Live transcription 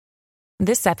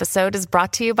This episode is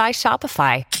brought to you by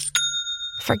Shopify.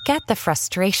 Forget the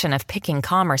frustration of picking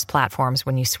commerce platforms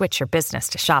when you switch your business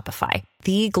to Shopify,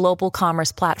 the global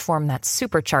commerce platform that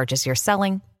supercharges your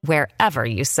selling wherever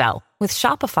you sell. With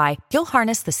Shopify, you'll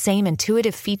harness the same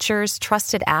intuitive features,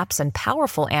 trusted apps, and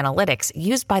powerful analytics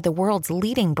used by the world's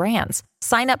leading brands.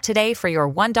 Sign up today for your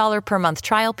 $1 per month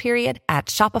trial period at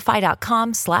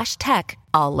shopify.com/tech,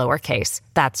 all lowercase.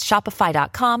 That's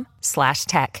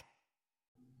shopify.com/tech.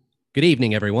 Good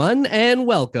evening, everyone, and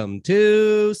welcome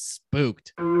to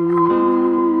Spooked.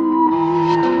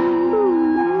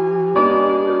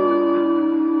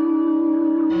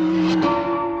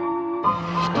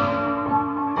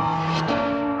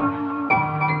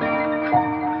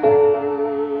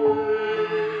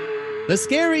 The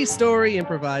Scary Story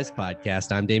Improvised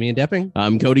Podcast. I'm Damian Depping.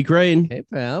 I'm Cody Crane. Hey,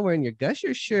 pal, wearing your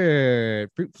Gusher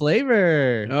shirt. Fruit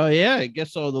flavor. Oh, yeah. I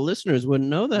guess all the listeners wouldn't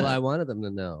know that. Well, I wanted them to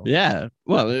know. Yeah.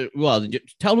 Well,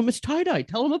 tell them it's tie-dye.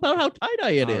 Tell them about how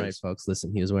tie-dye it is. All right, folks,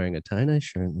 listen. He was wearing a tie-dye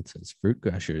shirt that says Fruit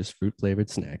Gushers, fruit-flavored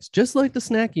snacks. Just like the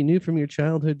snack you knew from your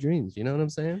childhood dreams. You know what I'm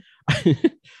saying?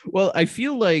 Well, I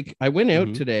feel like I went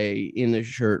out today in a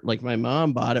shirt. Like, my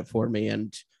mom bought it for me,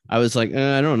 and I was like,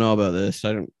 I don't know about this.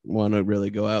 I don't want to really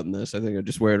go out in this. I think I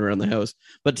just wear it around the house.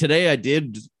 But today I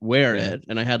did wear it,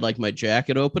 and I had like my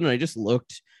jacket open, and I just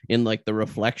looked in like the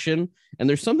reflection, and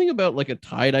there's something about like a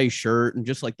tie-dye shirt and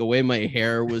just like the way my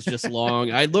hair was just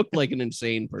long. I looked like an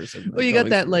insane person. Well, you got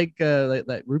that like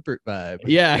that Rupert vibe.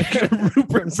 Yeah,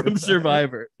 Rupert from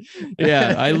Survivor.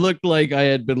 Yeah, I looked like I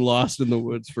had been lost in the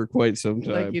woods for quite some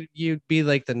time. Like you'd be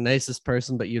like the nicest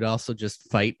person, but you'd also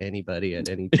just fight anybody at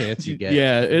any chance you get.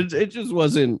 Yeah, it just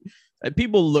wasn't.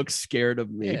 People look scared of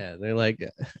me. Yeah, they're like,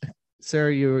 sir,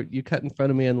 you cut in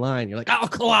front of me in line. You're like, I'll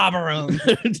clobber him.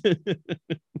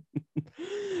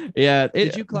 Yeah.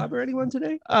 Did you clobber anyone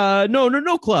today? No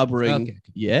clobbering. Okay.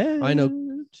 Yeah, I know.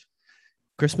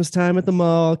 Christmas time at the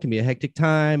mall can be a hectic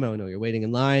time. I know you're waiting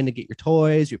in line to get your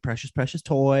toys, your precious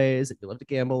toys that you love to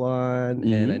gamble on.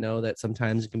 And I know that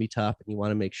sometimes it can be tough, and you want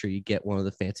to make sure you get one of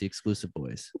the fancy exclusive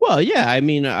boys. Well, yeah. I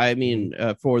mean,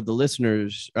 for the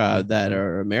listeners that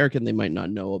are American, they might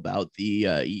not know about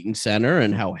the Eaton Center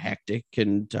and how hectic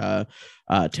and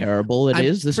terrible it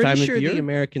is this time of year. The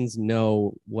Americans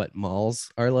know what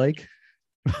malls are like.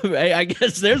 I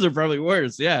guess theirs are probably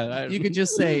worse. Yeah, you could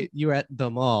just say you're at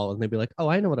the mall, and they'd be like, "Oh,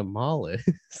 I know what a mall is."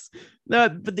 No,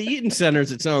 but the Eaton Center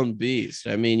is its own beast.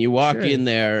 I mean, you walk in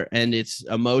there, and it's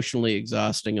emotionally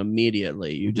exhausting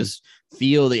immediately. You just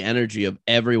feel the energy of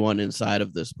everyone inside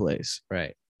of this place,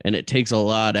 right? And it takes a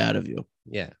lot out of you.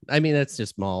 Yeah, I mean, that's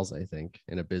just malls, I think,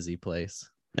 in a busy place.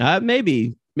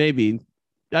 Maybe,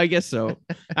 I guess so.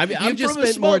 I mean,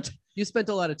 You spent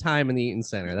a lot of time in the Eaton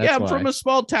Center. That's I'm from a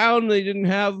small town. They didn't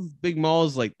have big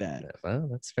malls like that. Well,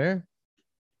 that's fair.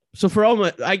 So for all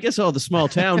the small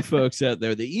town folks out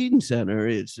there, the Eaton Center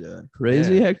is a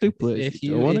crazy hectic place. If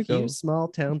you small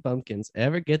town bumpkins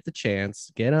ever get the chance,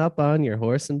 get up on your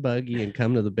horse and buggy and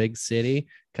come to the big city.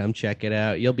 Come check it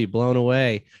out. You'll be blown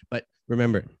away. But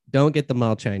remember, don't get the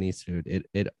mall Chinese food.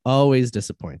 It always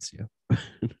disappoints you.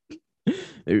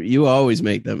 You always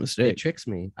make that mistake. It tricks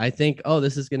me. I think,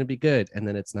 this is going to be good. And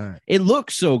then it's not. It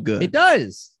looks so good. It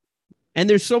does. And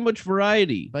there's so much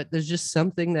variety. But there's just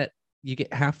something that you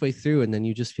get halfway through and then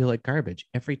you just feel like garbage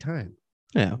every time.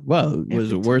 Yeah. Well,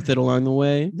 was it worth it along the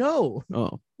way? No.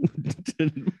 Oh.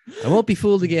 I won't be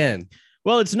fooled again.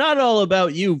 Well, it's not all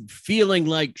about you feeling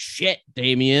like shit,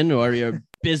 Damian, or your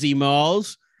busy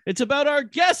malls. It's about our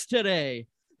guest today.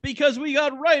 Because we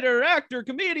got writer, actor,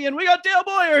 comedian. We got Dale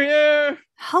Boyer here.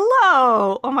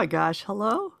 Hello. Oh, my gosh.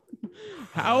 Hello.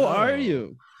 How are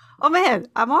you? Oh, man.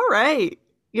 I'm all right.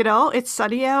 You know, it's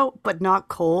sunny out, but not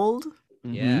cold.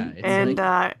 Yeah. And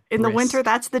in the winter,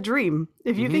 that's the dream.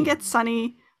 If you can get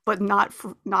sunny, but not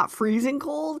freezing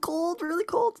cold, really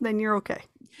cold, then you're okay.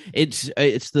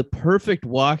 It's the perfect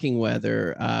walking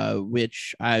weather,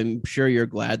 which I'm sure you're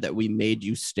glad that we made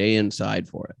you stay inside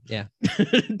for it. Yeah.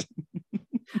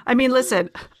 I mean, listen,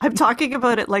 I'm talking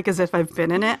about it like as if I've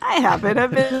been in it. I haven't.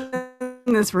 I've been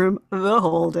in this room the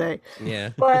whole day. Yeah.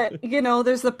 But,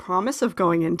 there's the promise of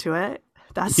going into it.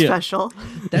 That's special.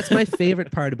 That's my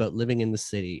favorite part about living in the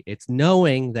city. It's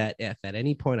knowing that if at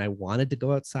any point I wanted to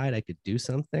go outside, I could do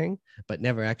something, but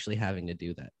never actually having to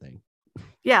do that thing.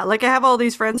 Yeah, like I have all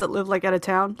these friends that live like out of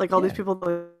town, like all these people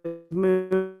that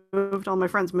moved. All my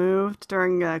friends moved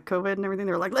during COVID and everything.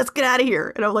 They were like, "Let's get out of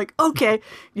here," and I'm like, "Okay,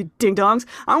 you ding dongs,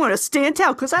 I want to stay in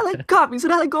town because I like coffees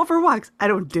and I like go for walks. I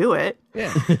don't do it,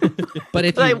 yeah,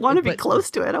 but I want to be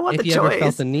close to it. I want the choice. If you ever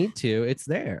felt the need to, it's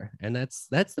there, and that's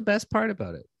the best part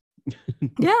about it.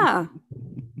 Yeah.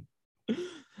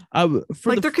 For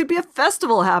Like there could be a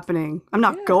festival happening. I'm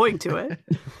not going to it.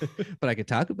 But I could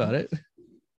talk about it.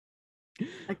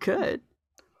 I could.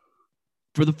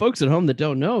 For the folks at home that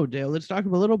don't know, Dale, let's talk a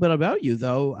little bit about you,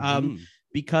 though,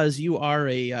 because you are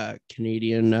a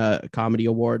Canadian Comedy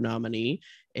Award nominee,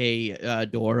 a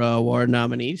Dora Award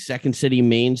nominee, Second City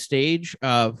Main Stage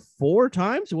 4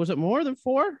 times. Was it more than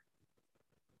 4?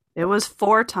 It was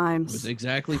 4 times. It was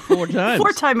exactly 4 times.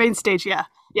 4-time main stage, yeah.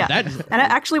 And I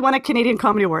actually won a Canadian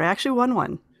Comedy Award. I actually won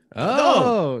one.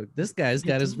 Oh, this guy's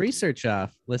got his research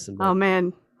off. Listen, bud, Oh,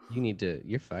 man.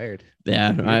 you're fired.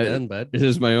 Yeah, You're done, bud. This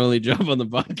is my only job on the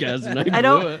podcast, and I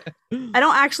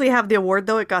don't actually have the award,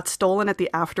 though. It got stolen at the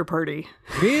after party.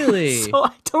 Really? So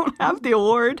I don't have the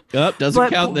award. Doesn't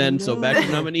But- count then. So back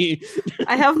to nominee.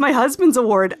 I have my husband's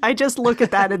award. I just look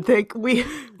at that and think we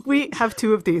have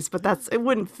 2 of these, but it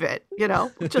wouldn't fit,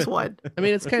 just one. I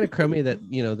mean, it's kind of crummy that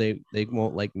they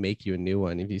won't like make you a new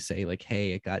one if you say like,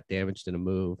 "Hey, it got damaged in a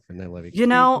move," and they're like,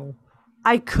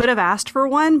 I could have asked for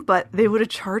one, but they would have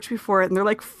charged me for it, and they're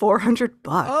like $400.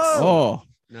 Oh.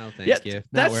 no, thank you,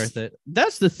 not worth it."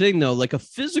 That's the thing, though. Like a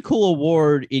physical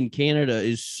award in Canada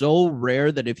is so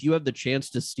rare that if you have the chance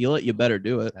to steal it, you better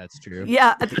do it. That's true.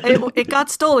 Yeah, it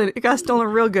got stolen. It got stolen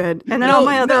real good. And then No, all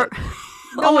my other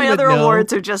all one my would other know.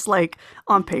 awards are just like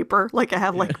on paper. Like I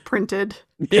have like printed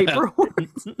paper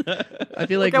awards. I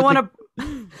feel like Like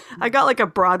I got like a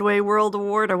Broadway World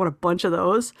Award. I won a bunch of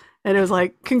those. And it was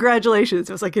like, congratulations.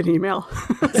 It was like an email.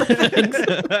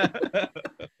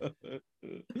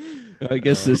 I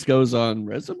guess this goes on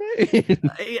resume.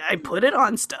 I put it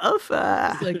on stuff.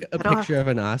 it's like a I don't- picture of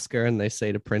an Oscar, and they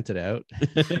say to print it out.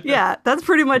 Yeah, that's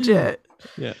pretty much it.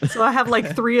 Yeah. So I have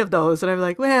like 3 of those, and I'm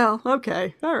like, well,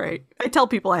 okay, all right. I tell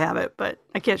people I have it, but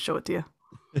I can't show it to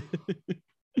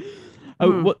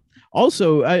you.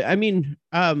 Also, I mean,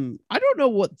 I don't know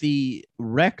what the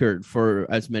record for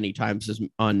as many times as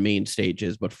on main stage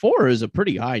is, but 4 is a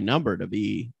pretty high number to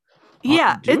be.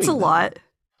 Yeah, doing it's a that. lot.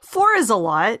 4 is a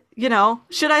lot.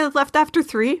 Should I have left after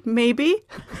 3? Maybe.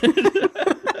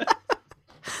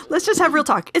 Let's just have real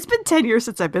talk. It's been 10 years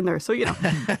since I've been there, so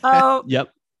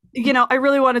Yep. I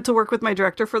really wanted to work with my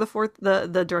director for the 4th,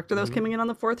 the director that was coming in on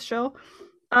the 4th show.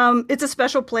 It's a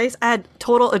special place. I had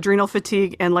total adrenal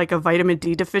fatigue and like a vitamin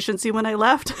D deficiency when I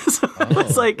left. So it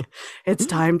was like, it's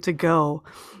time to go.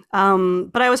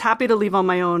 But I was happy to leave on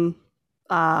my own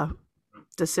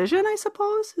decision, I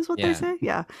suppose, is what they Yeah. say.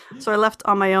 Yeah. So I left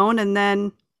on my own, and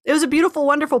then it was a beautiful,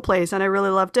 wonderful place, and I really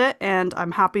loved it. And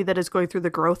I'm happy that it's going through the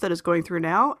growth that it's going through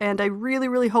now. And I really,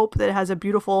 really hope that it has a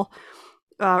beautiful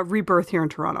rebirth here in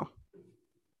Toronto.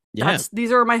 Yeah.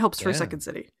 These are my hopes for Yeah. Second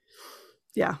City.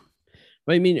 Yeah.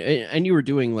 I mean, and you were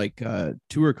doing like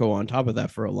Tourco on top of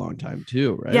that for a long time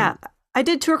too, right? Yeah, I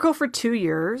did Tourco for 2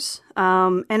 years,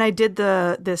 and I did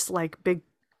this like big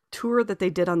tour that they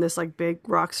did on this like big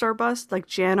rock star bus, like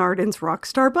Jan Arden's rock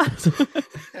star bus.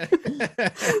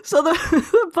 So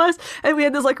the bus, and we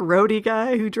had this like roadie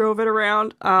guy who drove it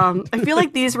around. I feel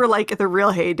like these were like the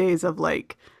real heydays of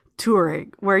like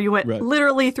touring, where you went Right.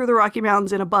 literally through the Rocky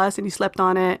Mountains in a bus and you slept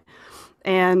on it,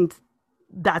 and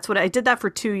that's what I did that for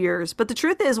 2 years. But the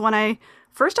truth is, when I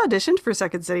first auditioned for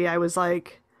Second City, I was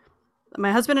like,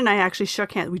 my husband and I actually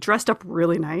shook hands. We dressed up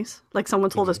really nice. Like someone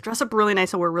told us, dress up really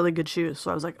nice and wear really good shoes.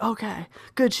 So I was like, okay,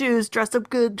 good shoes, dressed up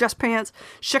good, dress pants.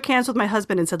 Shook hands with my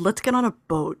husband and said, let's get on a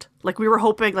boat. Like we were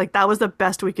hoping like that was the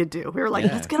best we could do. We were like,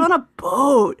 let's get on a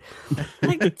boat.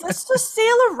 Like let's just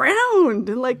sail around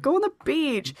and like go on the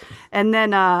beach. And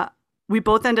then we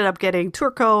both ended up getting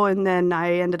Tourco, and then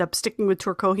I ended up sticking with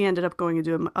Tourco. He ended up going and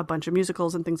doing a bunch of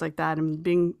musicals and things like that and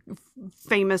being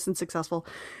famous and successful.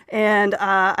 And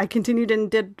I continued and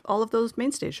did all of those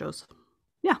main stage shows.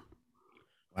 Yeah.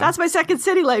 That's my Second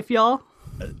City life, y'all.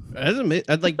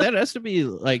 Like that has to be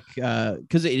like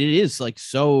because it is like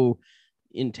so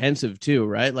intensive too,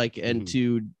 right? Like, and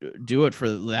to do it for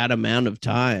that amount of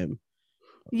time.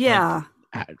 Yeah.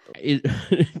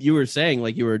 You were saying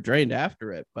like you were drained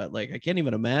after it, but like I can't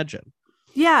even imagine.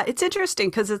 Yeah, it's interesting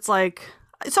because it's like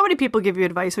so many people give you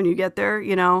advice when you get there.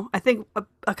 You know, I think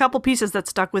a couple pieces that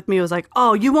stuck with me was like,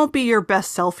 "Oh, you won't be your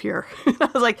best self here." I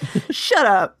was like, "Shut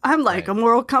up! I'm like a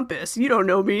moral compass. You don't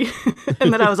know me."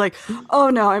 And then I was like, "Oh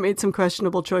no, I made some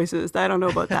questionable choices. I don't know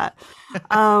about that."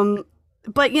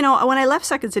 But you know, when I left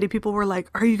Second City, people were like,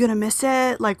 "Are you gonna miss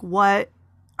it? Like what?"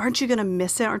 Aren't you going to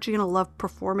miss it? Aren't you going to love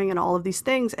performing and all of these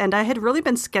things? And I had really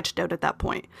been sketched out at that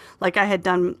point. Like I had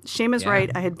done Shame is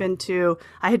Right. I had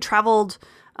traveled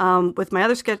with my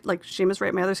other sketch, like Shame is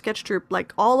Right, my other sketch troupe,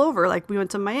 like all over. Like we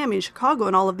went to Miami, Chicago,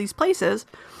 and all of these places.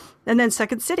 And then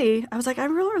Second City, I was like, I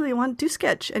really, really want to do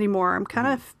sketch anymore. I'm kind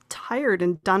of tired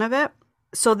and done of it.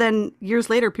 so then years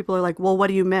later, people are like, well, what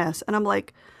do you miss? And I'm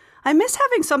like, I miss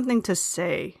having something to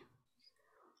say.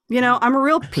 You know, I'm a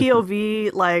real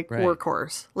POV like Right.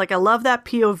 workhorse. Like I love that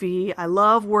POV. I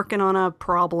love working on a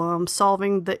problem,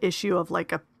 solving the issue of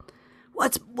like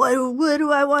what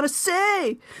do I want to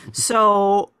say?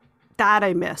 So that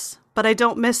I miss, but I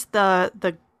don't miss the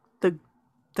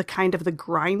kind of the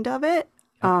grind of it.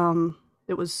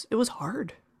 It was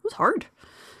hard. It was hard.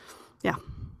 Yeah.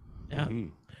 Yeah.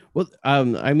 Well,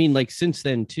 I mean, like since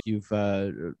then too, you've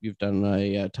done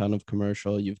a ton of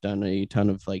commercial, you've done a ton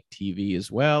of like TV as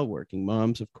well, Working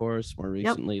Moms, of course, more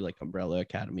recently, like Umbrella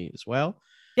Academy as well.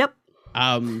 Yep.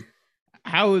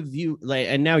 How have you like,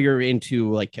 and now you're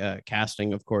into like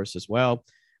casting, of course, as well.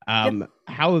 How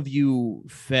have you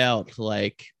felt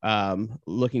like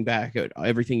looking back at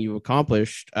everything you've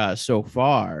accomplished so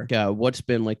far? What's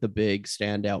been like the big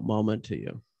standout moment to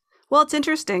you? Well, it's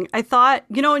interesting. I thought,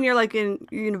 you know, when you're like in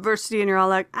university and you're all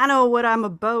like, I know what I'm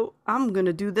about. I'm going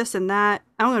to do this and that.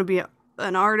 I'm going to be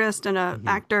an artist and an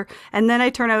actor. And then I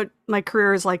turn out my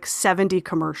career is like 70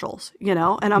 commercials, you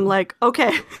know, and I'm like,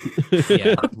 okay.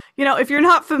 Yeah. You know, if you're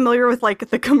not familiar with like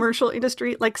the commercial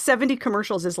industry, like 70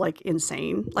 commercials is like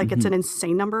insane. Like it's an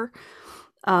insane number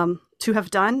to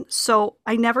have done. So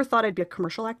I never thought I'd be a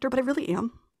commercial actor, but I really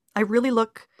am. I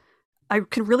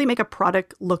can really make a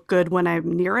product look good when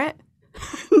I'm near it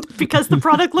because the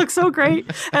product looks so great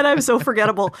and I'm so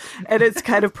forgettable and it's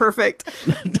kind of perfect.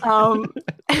 And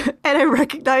I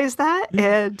recognize that.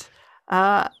 And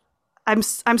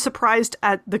I'm surprised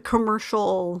at the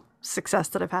commercial success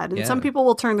that I've had. And some people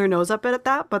will turn their nose up at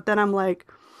that. But then I'm like,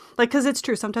 because it's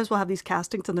true. Sometimes we'll have these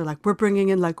castings and they're like, we're bringing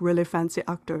in like really fancy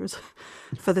actors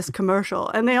for this commercial.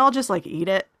 And they all just like eat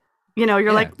it. You know,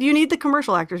 you're like, you need the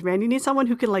commercial actors, man. You need someone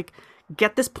who can like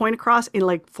get this point across in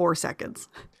like 4 seconds.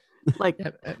 Like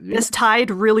this tide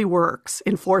really works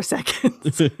in 4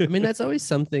 seconds. I mean, that's always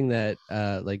something that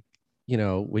like, you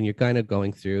know, when you're kind of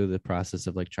going through the process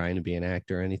of like trying to be an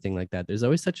actor or anything like that, there's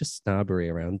always such a snobbery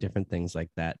around different things like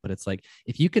that. But it's like,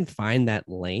 if you can find that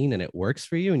lane and it works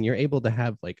for you and you're able to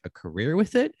have like a career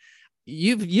with it,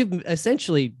 you've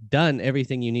essentially done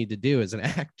everything you need to do as an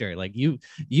actor. Like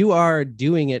you are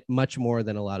doing it much more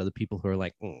than a lot of the people who are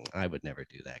like, I would never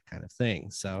do that kind of thing.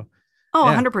 So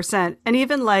 100%. And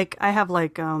even like I have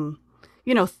like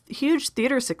you know, huge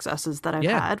theater successes that I've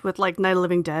had with like Night of the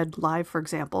Living Dead live, for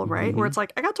example, right? Where it's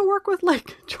like I got to work with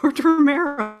like George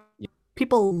Romero.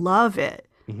 People love it.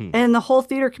 And the whole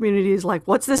theater community is like,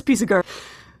 what's this piece of garbage?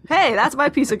 Hey, that's my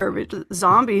piece of garbage.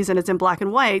 Zombies, and it's in black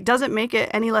and white. Doesn't make it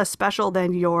any less special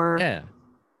than your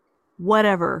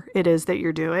whatever it is that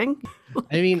you're doing.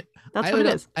 I mean, that's what it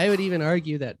is. I would even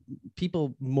argue that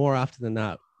people more often than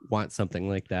not want something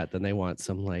like that than they want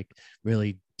some like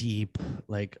really deep,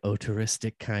 like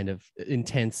autoristic kind of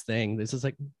intense thing. This is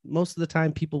like most of the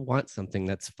time people want something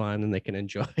that's fun and they can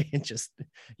enjoy and just,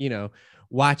 you know,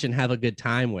 watch and have a good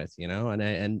time with, you know,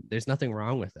 and there's nothing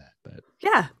wrong with that. But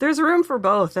yeah, there's room for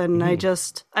both. And I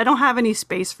don't have any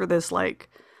space for this, like,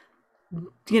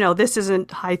 you know, this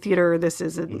isn't high theater, this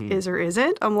isn't is or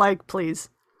isn't. I'm like, please.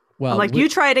 Well, I'm like, you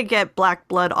try to get black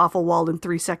blood off a wall in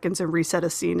 3 seconds and reset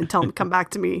a scene and come back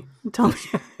to me and tell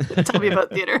me about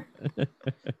theater.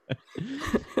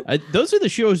 Those are the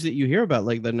shows that you hear about,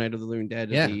 like the Night of the Living Dead,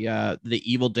 the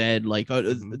Evil Dead, like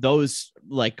those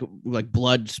like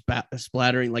blood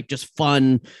splattering, like just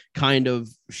fun kind of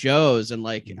shows. And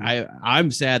like I'm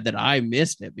sad that I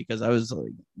missed it because I was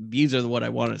like, these are what I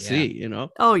want to see, you know?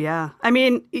 Oh yeah, I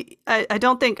mean, I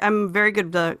don't think I'm very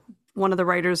good. One of the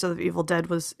writers of Evil Dead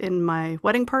was in my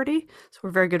wedding party, so we're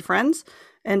very good friends.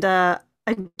 And I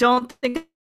don't think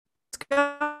it's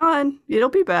gone. It'll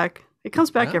be back. It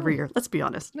comes back every year. Let's be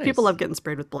honest. Nice. People love getting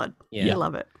sprayed with blood. Yeah, I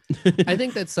love it. I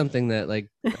think that's something that, like,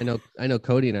 I know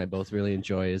Cody and I both really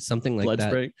enjoy is something like blood that.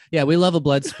 Spray. Yeah, we love a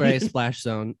blood spray splash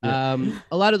zone. A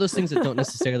lot of those things that don't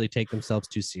necessarily take themselves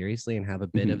too seriously and have a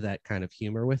bit of that kind of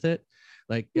humor with it.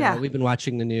 Like, we've been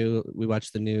watching we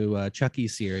watched the new Chucky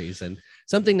series, and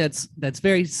something that's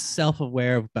very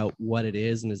self-aware about what it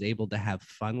is and is able to have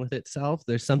fun with itself.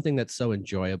 There's something that's so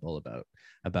enjoyable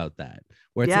about that,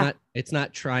 where it's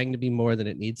not trying to be more than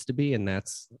it needs to be. And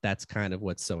that's kind of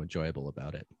what's so enjoyable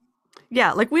about it.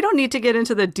 Yeah. Like, we don't need to get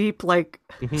into the deep, like,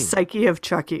 psyche of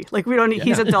Chucky. Like, we don't need,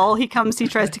 he's a doll. He comes, he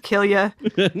tries to kill you.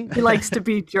 He likes to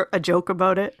be a joke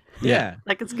about it. Yeah.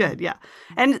 Like, it's good. Yeah.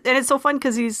 And it's so fun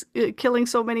because he's killing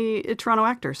so many Toronto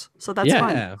actors. So that's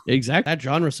fun. Yeah, exactly. That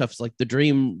genre stuff's like the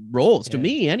dream roles to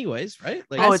me anyways, right?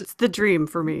 Like, it's the dream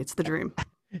for me. It's the dream.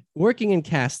 Working in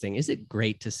casting, is it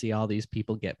great to see all these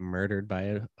people get murdered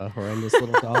by a horrendous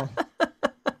little doll?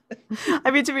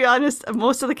 I mean, to be honest,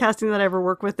 most of the casting that I ever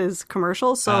work with is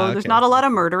commercial, so Ah, there's okay. not a lot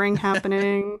of murdering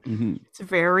happening. Mhm. It's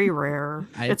very rare.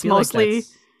 I It's feel like mostly,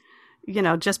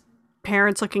 that's- just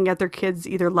parents looking at their kids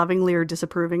either lovingly or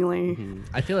disapprovingly.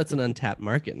 I feel it's an untapped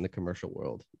market in the commercial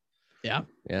world. Yeah.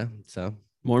 Yeah. So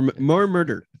More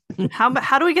murder.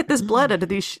 How do we get this blood out of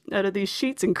these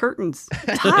sheets and curtains?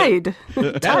 Tide.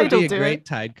 that Tide would will be a do great it.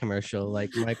 Tide commercial,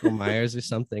 like Michael Myers or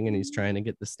something, and he's trying to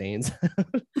get the stains.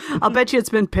 I'll bet you it's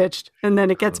been pitched and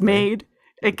then it gets Probably. made.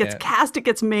 It gets Yeah. cast, it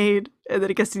gets made, and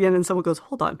then it gets to the end and someone goes,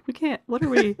 hold on, we can't. What are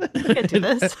we can't do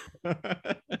this.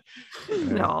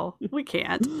 No, we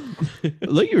can't.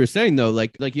 Like you were saying though,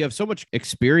 like you have so much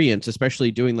experience,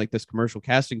 especially doing like this commercial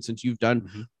casting, since you've done,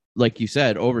 Mhm. like you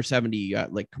said, over 70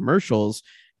 like commercials.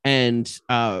 And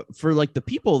for like the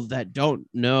people that don't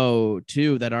know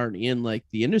too, that aren't in like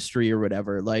the industry or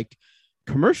whatever, like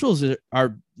commercials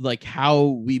are like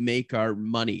how we make our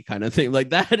money kind of thing. Like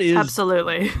that is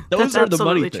Absolutely. those That's are the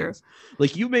money absolutely true. things.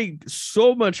 Like you make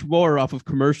so much more off of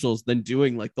commercials than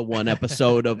doing like the one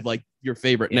episode of like your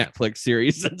favorite Yeah. Netflix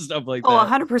series and stuff like Oh,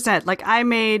 that. 100%. Like I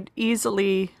made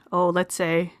easily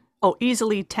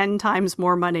 10 times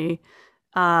more money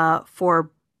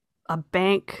for a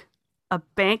bank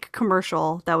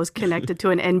commercial that was connected to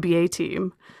an NBA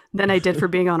team than I did for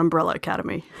being on Umbrella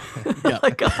Academy. Yeah.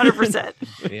 Like 100%.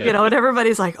 Yeah. You know, and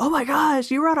everybody's like, "Oh my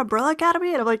gosh, you were on Umbrella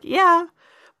Academy?" And I'm like, "Yeah."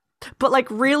 But like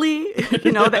really,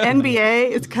 the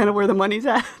NBA is kind of where the money's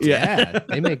at. Yeah,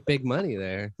 they make big money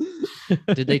there.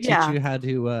 Did they teach Yeah. you how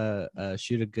to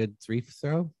shoot a good three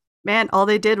throw? Man, all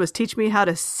they did was teach me how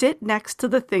to sit next to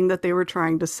the thing that they were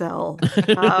trying to sell,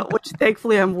 which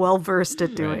thankfully I'm well versed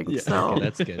at doing. Right. Yeah. So Okay,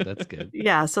 that's good. That's good.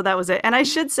 yeah, so that was it. And I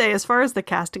should say, as far as the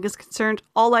casting is concerned,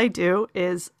 all I do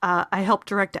is I help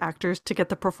direct actors to get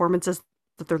the performances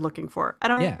that they're looking for. I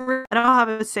don't have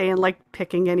a say in like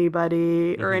picking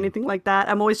anybody or Mhm. anything like that.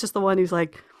 I'm always just the one who's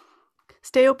like,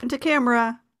 stay open to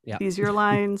camera. Yeah. These are your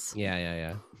lines.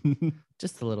 Yeah.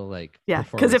 Just a little like. Yeah,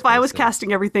 because if I was performance-based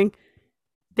casting everything,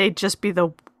 they'd just be the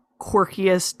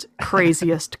quirkiest,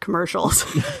 craziest commercials.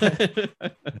 thing.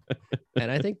 And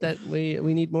I think that we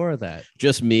need more of that.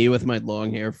 Just me with my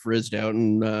long hair frizzed out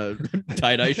and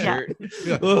tie-dye Yeah. shirt.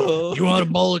 Oh. You want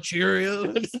a bowl of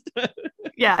Cheerios?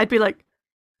 Yeah, I'd be like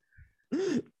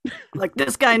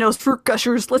this guy knows fruit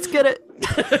gushers. Let's get it.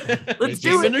 Let's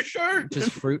Give do him it. a shirt.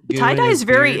 Just fruit. goo Tie in dye his is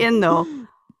very beard. in though.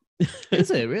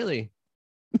 Is it really?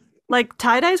 Like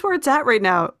tie dye's where it's at right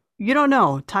now. You don't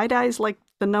know. Tie dye is like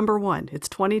the number one. It's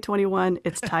 2021.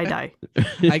 It's tie dye.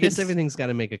 I guess everything's got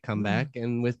to make a comeback,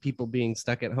 and with people being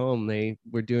stuck at home, they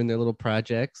were doing their little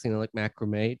projects, like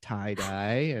macrame, tie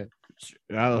dye.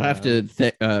 I'll have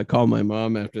to call my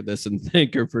mom after this and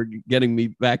thank her for getting me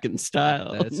back in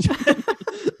style. That's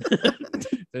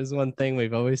There's one thing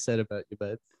we've always said about you,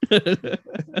 bud.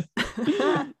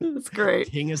 That's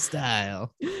great. King of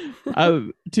style.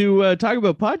 To talk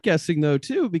about podcasting though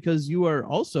too, because you are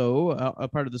also a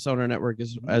part of the Sonar Network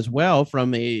as well,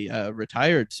 from a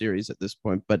retired series at this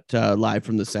point, but Live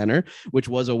from the Center, which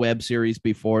was a web series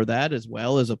before that, as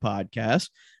well as a podcast,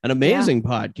 an amazing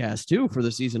podcast too for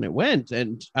the season it went.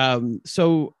 And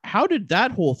so how did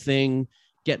that whole thing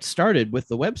get started with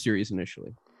the web series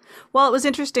initially? Well, it was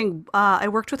interesting. I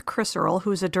worked with Chris Earl,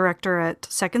 who's a director at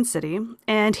Second City,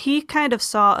 and he kind of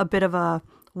saw a bit of a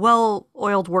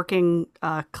well-oiled working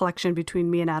collection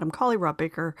between me and Adam Colley, Rob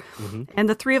Baker. Mhm. And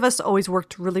the three of us always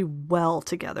worked really well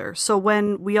together. So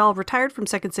when we all retired from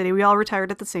Second City, we all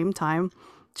retired at the same time.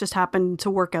 Just happened to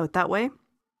work out that way.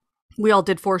 We all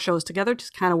did 4 shows together,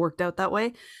 just kind of worked out that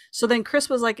way. So then Chris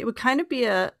was like, it would kind of be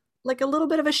a little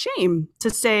bit of a shame to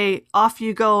say, off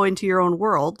you go into your own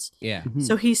worlds. Yeah.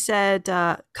 So he said,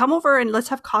 come over and let's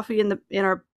have coffee in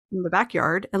the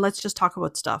backyard and let's just talk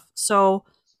about stuff. So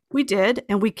we did,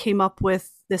 and we came up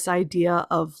with this idea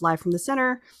of Live from the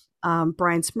Center.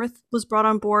 Brian Smith was brought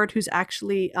on board, who's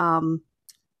actually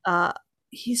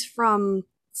he's from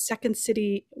Second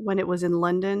City when it was in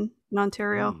London, in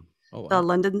Ontario, Oh, wow.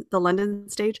 the London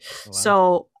stage. Oh, wow.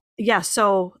 So yeah,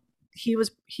 so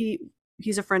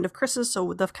he's a friend of Chris's.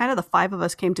 So the 5 of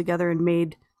us came together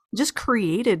and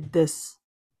created this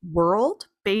world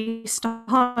based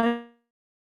on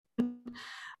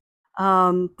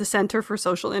the Center for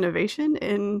Social Innovation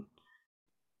in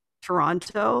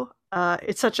Toronto.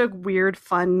 It's such a weird,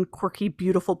 fun, quirky,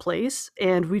 beautiful place,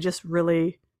 and we just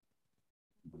really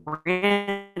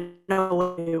ran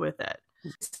away with it.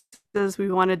 Because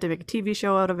we wanted to make a TV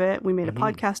show out of it. We made a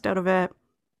podcast out of it.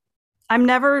 I'm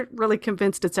never really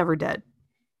convinced it's ever dead.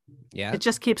 Yeah. It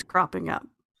just keeps cropping up.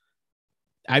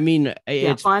 I mean, Yeah,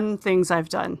 it's fun things I've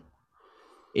done.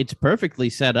 it's perfectly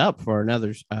set up for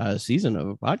another season of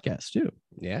a podcast too.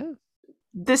 Yeah.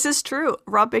 This is true.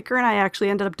 Rob Baker and I actually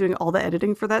ended up doing all the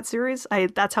editing for that series.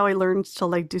 That's how I learned to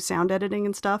like do sound editing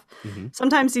and stuff. Mm-hmm.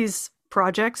 Sometimes these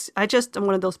projects, I just am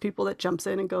one of those people that jumps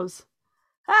in and goes,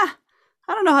 I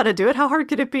don't know how to do it. How hard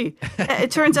could it be?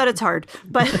 It turns out it's hard,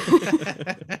 but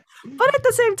but at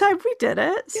the same time, we did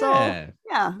it. So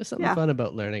yeah, There's something fun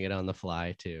about learning it on the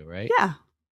fly too, right? Yeah.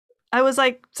 I was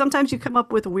like, sometimes you come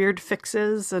up with weird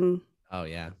fixes and Oh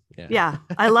yeah. yeah,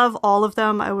 I love all of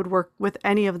them. I would work with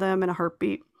any of them in a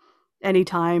heartbeat.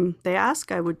 Anytime they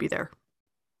ask, I would be there.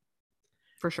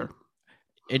 For sure.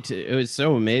 It was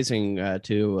so amazing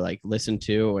to like listen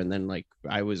to, and then like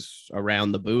I was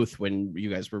around the booth when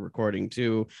you guys were recording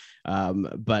too,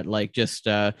 but like just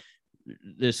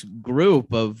this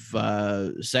group of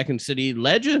Second City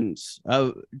legends,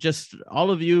 just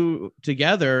all of you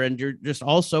together, and you're just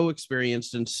all so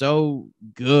experienced and so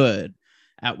good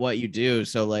at what you do.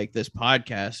 So like this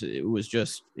podcast, it was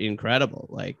just incredible.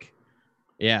 Like,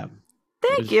 yeah.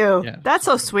 Thank you. Yeah. That's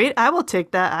so sweet. I will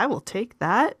take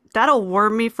that. That'll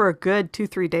warm me for a good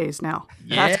 2-3 days now.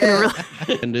 Yeah. That's gonna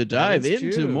really... And to dive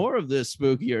into more of this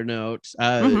spookier notes,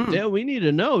 Dale, we need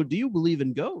to know, do you believe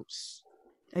in ghosts?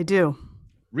 I do.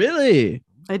 Really?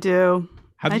 I do.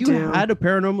 Have you had a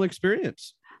paranormal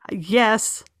experience?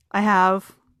 Yes, I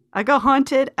have. I got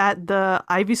haunted at the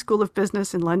Ivy School of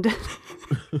Business in London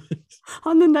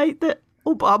on the night that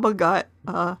Obama got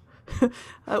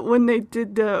when they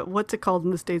did what's it called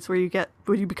in the States where you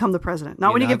become the president,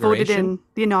 not when you get voted in,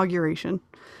 the inauguration.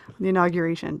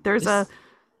 There's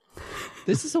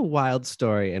this is a wild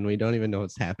story and we don't even know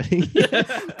what's happening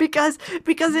because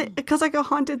I got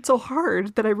haunted so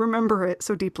hard that I remember it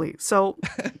so deeply. So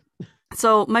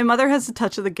my mother has a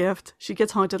touch of the gift. She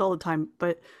gets haunted all the time,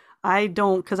 but I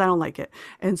don't, because I don't like it.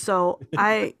 And so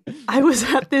I was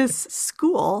at this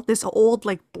school, this old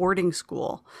like boarding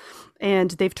school,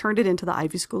 and they've turned it into the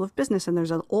Ivy School of Business. And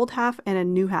there's an old half and a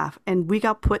new half. And we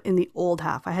got put in the old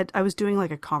half. I was doing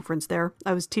like a conference there.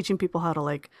 I was teaching people how to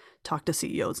like talk to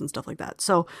CEOs and stuff like that.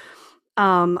 So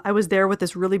I was there with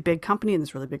this really big company and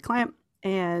this really big client.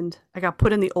 And I got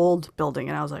put in the old building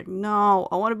and I was like, no,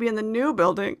 I want to be in the new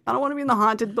building. I don't want to be in the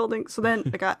haunted building. So then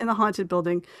I got in the haunted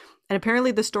building, and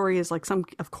apparently the story is like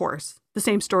of course, the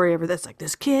same story ever. That's like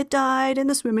this kid died in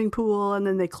the swimming pool and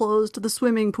then they closed the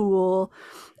swimming pool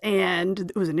and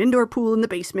it was an indoor pool in the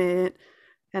basement.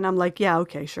 And I'm like, yeah,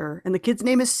 okay, sure. And the kid's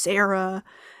name is Sarah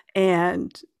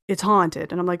and it's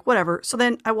haunted. And I'm like, whatever. So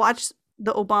then I watched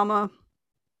the Obama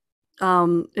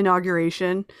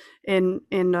inauguration in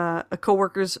a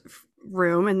coworker's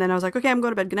room, and then I was like, okay, I'm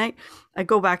going to bed, good night. I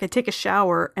go back, I take a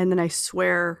shower, and then I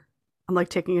swear I'm like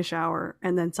taking a shower,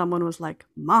 and then someone was like,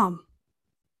 Mom,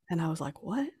 and I was like,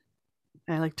 what?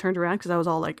 And I like turned around because I was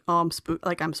all like, oh, I'm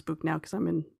spooked now because I'm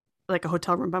in like a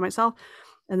hotel room by myself.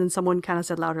 And then someone kind of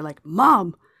said louder like,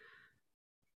 Mom.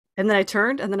 And then I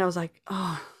turned, and then I was like,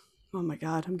 oh my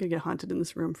God, I'm gonna get haunted in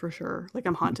this room for sure. Like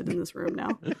I'm haunted in this room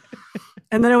now.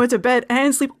 And then I went to bed and I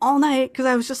didn't sleep all night because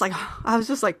I was just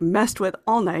like messed with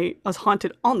all night. I was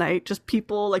haunted all night. Just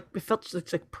people, like it felt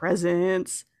just like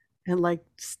presence and like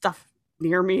stuff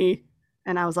near me.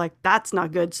 And I was like, that's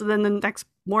not good. So then the next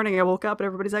morning I woke up and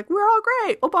everybody's like, we're all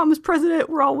great. Obama's president.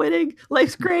 We're all winning.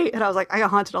 Life's great. And I was like, I got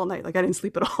haunted all night. Like I didn't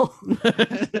sleep at all. And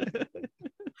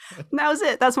that was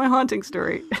it. That's my haunting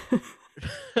story.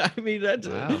 I mean, that's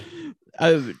wow.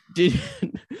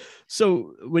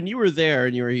 So when you were there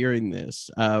and you were hearing this,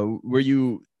 were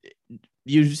you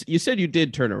said you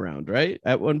did turn around, right?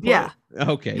 At one point? Yeah.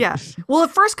 Okay. Yeah. Well,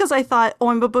 at first, because I thought,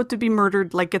 I'm about to be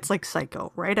murdered. Like, it's like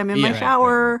Psycho, right? I'm in my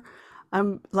shower. Right.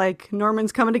 I'm like,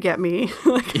 Norman's coming to get me.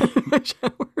 Like, in my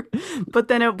shower. But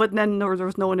then there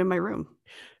was no one in my room.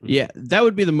 Yeah, that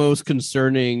would be the most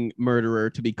concerning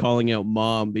murderer, to be calling out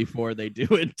Mom before they do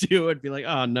it too. It'd be like,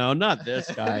 oh no, not this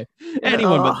guy.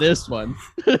 Anyone but this one.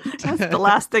 That's the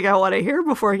last thing I want to hear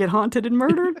before I get haunted and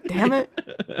murdered. Damn it.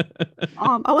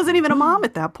 I wasn't even a mom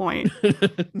at that point.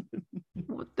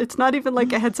 It's not even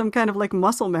like I had some kind of like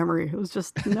muscle memory. It was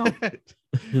just no.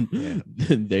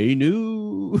 They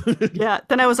knew. Yeah.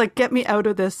 Then I was like, get me out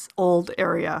of this old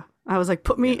area. I was like,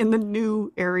 put me in the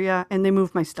new area, and they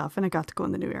moved my stuff, and I got to go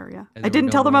in the new area. I didn't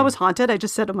tell them I was haunted. I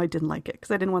just said I didn't like it because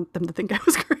I didn't want them to think I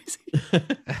was crazy.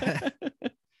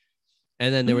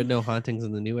 And then there were no hauntings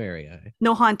in the new area.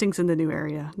 No hauntings in the new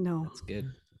area. No. That's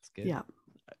good. Yeah.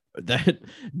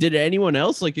 Did anyone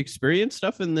else like experience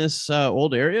stuff in this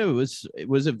old area? Was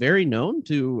it very known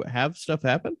to have stuff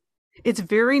happen? It's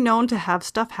very known to have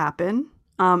stuff happen.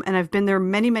 And I've been there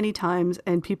many, many times,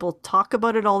 and people talk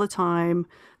about it all the time.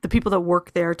 The people that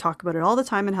work there talk about it all the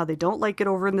time and how they don't like it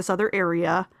over in this other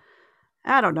area.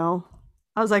 I don't know.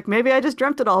 I was like, maybe I just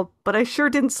dreamt it all, but I sure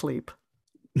didn't sleep.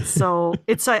 So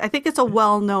I think it's a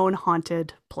well-known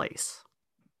haunted place.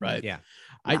 Right. Yeah.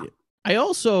 I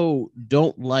also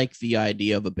don't like the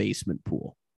idea of a basement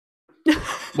pool.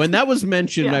 When that was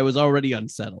mentioned, Yeah. I was already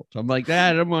unsettled. I'm like,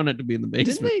 I don't want it to be in the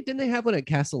basement. Didn't they have one at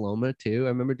Casa Loma too? I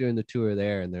remember doing the tour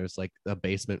there, and there's like a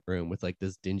basement room with like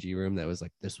this dingy room that was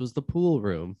like, this was the pool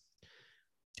room.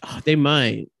 Oh, they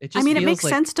might. It I mean, it feels makes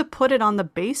like- sense to put it on the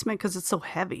basement because it's so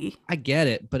heavy. I get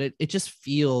it, but it just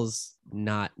feels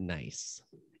not nice.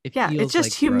 It Yeah, feels it's just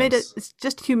like humidity. gross. It's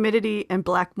just humidity and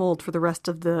black mold for the rest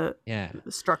of the Yeah.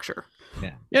 structure.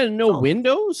 Yeah, no Oh.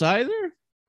 windows either.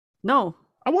 No,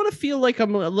 I want to feel like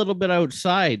I'm a little bit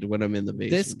outside when I'm in the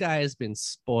basement. This guy has been Or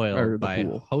spoiled the by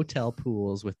pool. hotel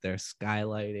pools with their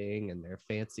skylighting and their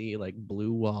fancy like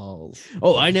blue walls.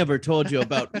 Oh, I never told you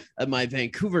about my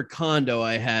Vancouver condo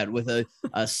I had with a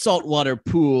saltwater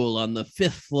pool on the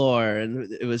 5th floor,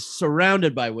 and it was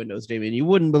surrounded by windows, Damien. You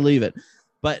wouldn't believe it.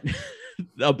 But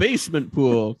a basement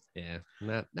pool.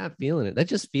 Yeah, not feeling it. That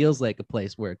just feels like a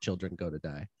place where children go to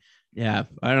die. Yeah,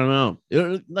 I don't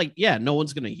know. Like, yeah, no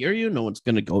one's going to hear you. No one's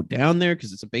going to go down there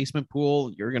because it's a basement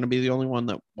pool. You're going to be the only one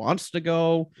that wants to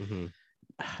go. Mhm.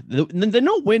 The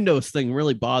no windows thing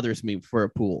really bothers me for a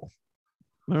pool.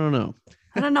 I don't know.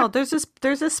 I don't know. There's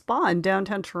a spa in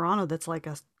downtown Toronto that's like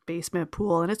a basement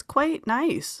pool, and it's quite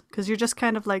nice because you're just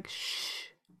kind of like, shh,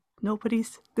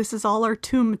 this is all our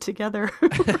tomb together.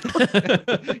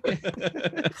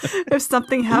 If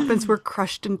something happens, we're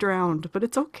crushed and drowned, but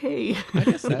it's okay. I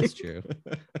guess that's true.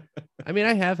 I mean,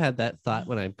 I have had that thought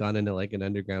when I've gone into like an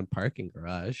underground parking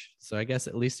garage. So I guess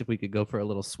at least if we could go for a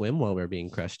little swim while we're being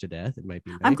crushed to death, it might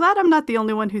be nice. I'm glad I'm not the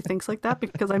only one who thinks like that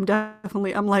because I'm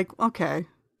like, okay,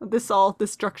 this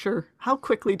structure, how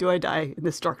quickly do I die in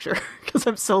this structure? Because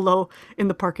I'm so low in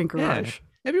the parking garage.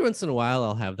 Every once in a while,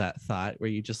 I'll have that thought where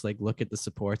you just like look at the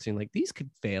supports and like, these could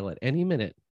fail at any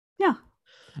minute. Yeah.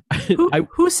 I-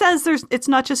 Who says it's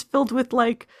not just filled with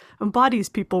like bodies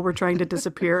people were trying to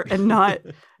disappear and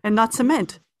not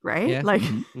cement, right? Yeah. Like,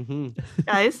 hmm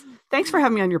guys, thanks for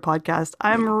having me on your podcast.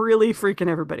 I'm really freaking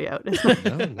everybody out.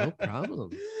 No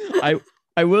problem.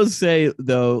 I will say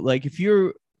though, like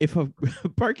if a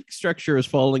parking structure is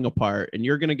falling apart and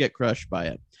you're going to get crushed by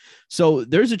it. So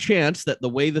there's a chance that the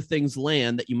way the things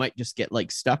land that you might just get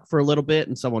like stuck for a little bit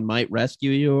and someone might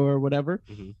rescue you or whatever.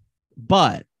 Mhm.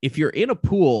 But if you're in a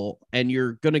pool and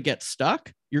you're going to get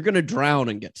stuck, you're going to drown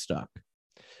and get stuck.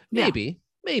 Yeah.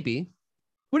 Maybe.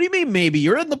 What do you mean? Maybe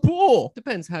you're in the pool.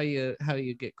 Depends how you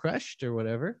get crushed or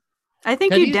whatever. I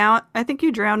think Have I think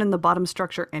you drown in the bottom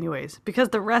structure anyways, because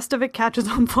the rest of it catches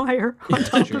on fire on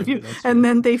top true. of you, That's and true.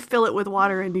 then they fill it with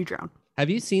water and you drown. Have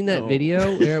you seen that No.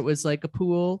 video where it was like a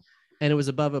pool and it was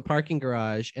above a parking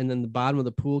garage and then the bottom of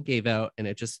the pool gave out and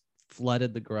it just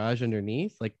flooded the garage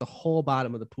underneath? Like the whole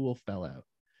bottom of the pool fell out.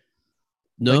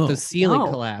 No. Like the ceiling No.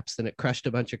 collapsed and it crushed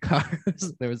a bunch of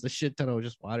cars. There was a shit ton of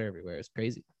just water everywhere. It's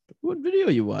crazy. What video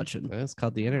are you watching? It's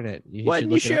called the internet. Why should didn't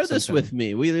you look it share up this sometime. with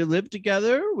me? We live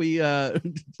together. We we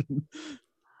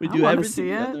I do wanna everything see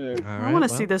it. together. All I right, want to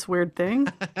well. see this weird thing.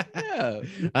 Yeah.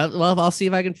 Well, I'll see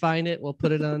if I can find it. We'll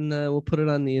put it on. We'll put it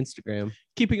on the Instagram.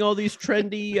 Keeping all these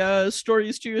trendy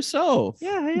stories to yourself.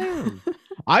 Yeah,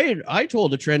 I am. I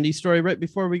told a trendy story right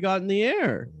before we got in the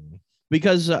air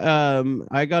because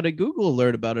I got a Google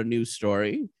alert about a news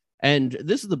story. And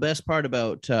this is the best part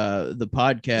about the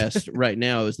podcast right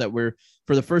now is that we're,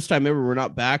 for the first time ever, we're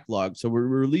not backlogged. So we're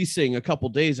releasing a couple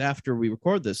days after we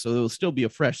record this. So it'll still be a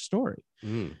fresh story.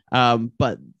 Mm.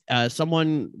 But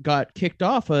someone got kicked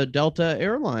off a Delta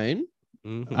airline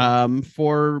Mhm.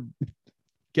 for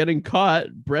getting caught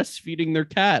breastfeeding their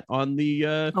cat on the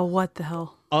Oh, what the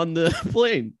hell?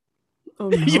 plane. Oh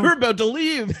no! You're about to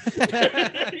leave.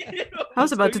 I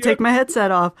was about to take my headset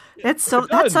off. That's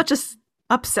such a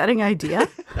upsetting idea.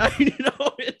 I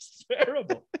know it's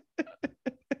terrible.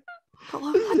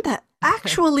 What the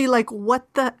actually like?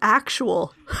 What the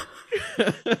actual?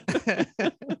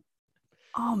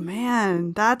 Oh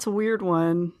man, that's a weird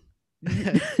one.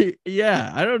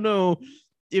 Yeah, I don't know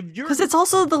if you're Because it's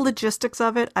also the logistics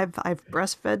of it. I've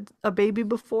breastfed a baby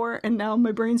before, and now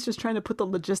my brain's just trying to put the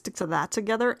logistics of that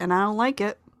together, and I don't like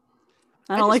it.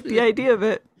 I don't just like the feel- idea of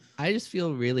it. I just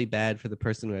feel really bad for the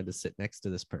person who had to sit next to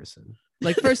this person.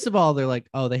 Like, first of all, they're like,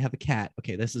 "Oh, they have a cat.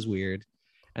 Okay, this is weird,"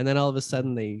 and then all of a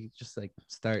sudden they just like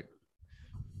start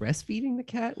breastfeeding the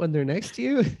cat when they're next to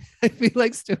you. I feel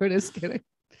like stewardess can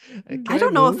I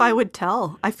don't know if I would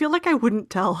tell. I feel like I wouldn't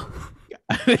tell.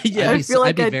 Yeah, I feel like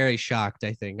I'd be I'd- very shocked.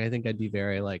 I think I'd be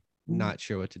very like not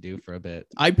sure what to do for a bit.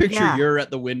 I picture Yeah. you're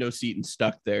at the window seat and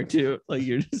stuck there too. Like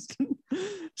you're just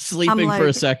sleeping for a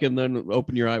like- second, then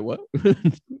open your eye. What?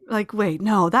 Like, wait,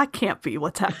 no, that can't be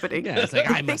what's happening. Yeah, it's like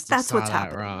I think must have that's saw what's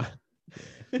that happening. wrong.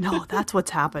 No, that's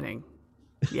what's happening.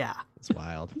 Yeah. It's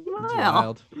wild. It's Well.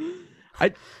 wild.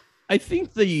 I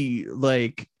think the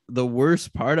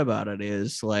worst part about it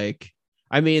is like,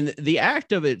 I mean, the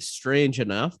act of it's strange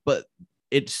enough, but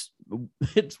it's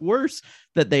worse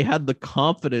that they had the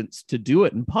confidence to do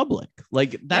it in public.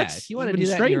 Like that's If you want to even do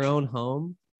that in strange. your own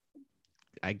home,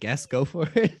 I guess go for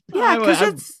it. Yeah, because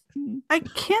I'm- it's. I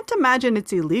can't imagine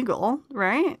it's illegal,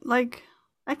 right? Like,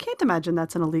 I can't imagine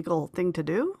that's an illegal thing to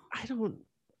do. I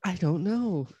don't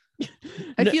know.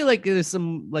 I No. feel like there's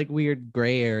some like weird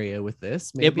gray area with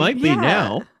this. Maybe. It might be Yeah.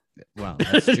 now. Well,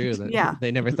 that's true. That Yeah.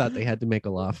 They never thought they had to make a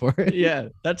law for it. Yeah,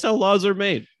 that's how laws are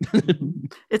made.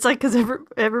 It's like because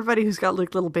everybody who's got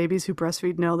like little babies who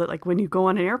breastfeed know that like when you go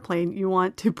on an airplane, you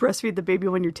want to breastfeed the baby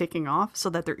when you're taking off so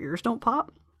that their ears don't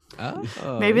pop.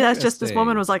 Oh, Maybe that's just this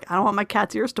woman interesting. was like, I don't want my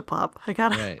cat's ears to pop. I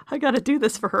Right. gotta do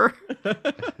this for her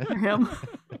or him.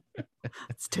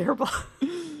 It's terrible.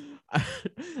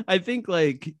 I think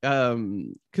like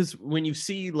because when you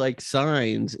see like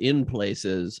signs in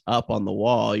places up on the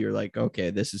wall, you're like,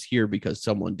 okay, this is here because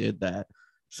someone did that.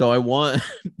 So I want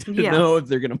to Yeah. know if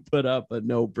they're gonna put up a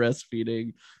no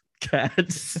breastfeeding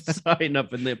cats sign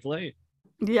up in their plane.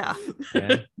 Yeah.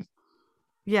 Yeah.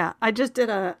 Yeah, I just did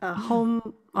a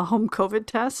home COVID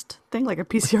test thing, like a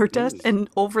PCR test, and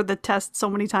over the test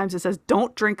so many times it says,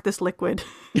 "Don't drink this liquid,"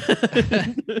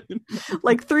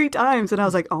 like 3 times, and I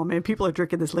was like, "Oh man, people are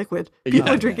drinking this liquid. People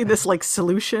Yeah. are drinking this like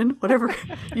solution, whatever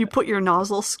you put your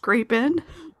nozzle scrape in."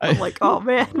 I'm like, "Oh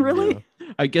man, really?"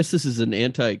 I guess this is an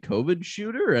anti-COVID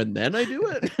shooter, and then I do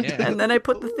it. Yeah. And then I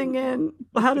put the thing in.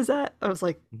 Well, how does that? I was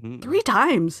like, Mhm. 3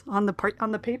 times on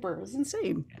the paper. It was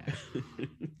insane.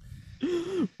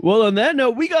 Well, on that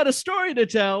note, we got a story to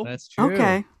tell. That's true.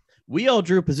 Okay. We all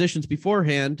drew positions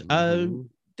beforehand. Mhm.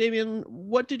 Damien,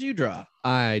 what did you draw?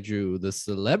 I drew the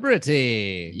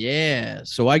celebrity. Yeah.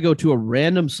 So I go to a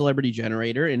random celebrity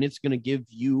generator and it's going to give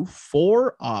you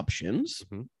 4 options.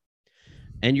 Mhm.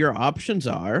 And your options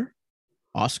are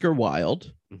Oscar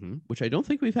Wilde, Mhm. which I don't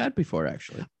think we've had before,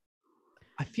 actually.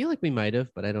 I feel like we might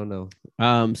have, but I don't know.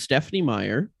 Stephanie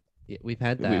Meyer, Yeah, we've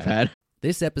had that. we've had.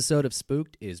 This episode of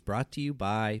Spooked is brought to you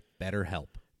by BetterHelp.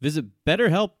 Visit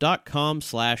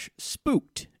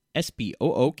betterhelp.com/spooked,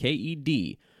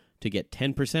 SPOOKED, to get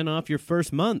 10% off your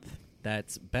first month.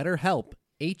 That's BetterHelp,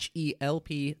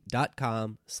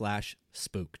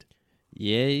 HELP.com/spooked.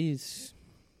 Yes,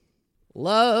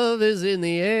 Love is in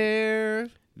the air.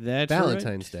 that's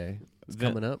Valentine's right. Day is Va-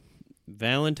 coming up.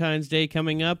 Valentine's Day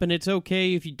coming up, and it's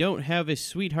okay if you don't have a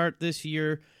sweetheart this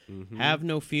year. Mm-hmm. Have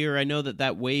no fear. I know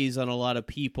that weighs on a lot of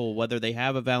people, whether they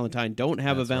have a Valentine, don't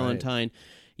have That's a right. Valentine.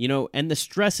 You know, and the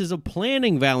stresses of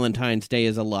planning Valentine's Day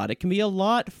is a lot. It can be a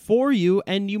lot for you,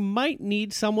 and you might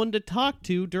need someone to talk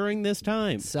to during this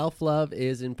time. Self-love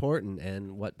is important,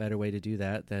 and what better way to do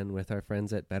that than with our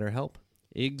friends at BetterHelp?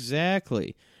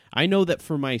 Exactly. I know that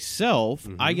for myself,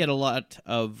 Mm-hmm. I get a lot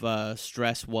of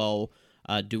stress while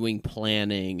doing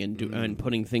planning and Mm. and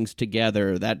putting things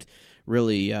together. That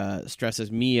really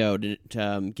stresses me out.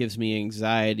 It gives me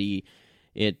anxiety.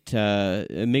 It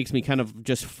makes me kind of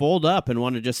just fold up and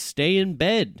want to just stay in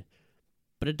bed.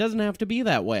 But it doesn't have to be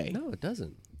that way. No, it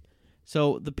doesn't.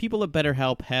 So the people at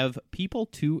BetterHelp have people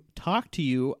to talk to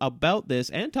you about this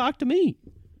and talk to me.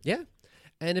 Yeah.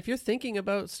 And if you're thinking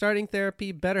about starting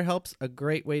therapy, BetterHelp's a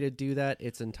great way to do that.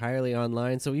 It's entirely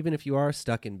online, so even if you are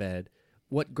stuck in bed,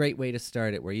 what great way to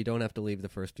start it where you don't have to leave the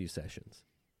first few sessions.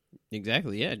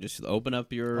 Exactly. Yeah. Just open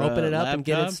up your Open it up and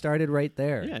get it laptop. started right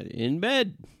there. Yeah, in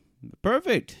bed.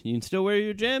 Perfect. You can still wear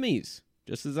your jammies,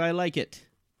 just as I like it.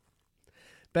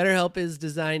 BetterHelp is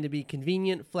designed to be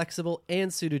convenient, flexible,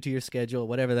 and suited to your schedule,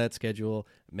 whatever that schedule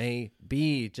may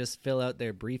be. Just fill out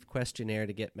their brief questionnaire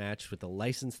to get matched with a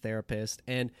licensed therapist.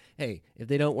 And hey, if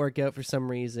they don't work out for some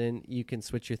reason, you can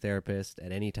switch your therapist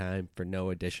at any time for no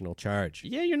additional charge.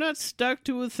 Yeah, you're not stuck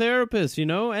to a therapist, you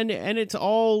know, and it's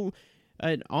all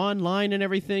online and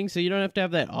everything, so you don't have to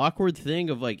have that awkward thing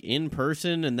of like in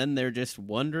person, and then they're just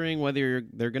wondering whether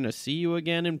they're gonna see you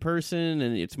again in person,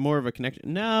 and it's more of a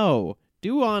connection. No,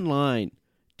 do online,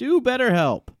 do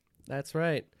BetterHelp. That's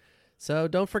right. So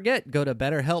don't forget, go to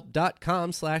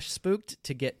betterhelp.com/spooked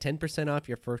to get 10% off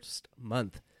your first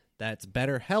month. That's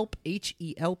BetterHelp,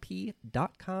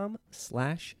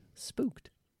 HELP.com/spooked.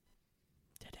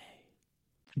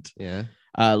 Yeah.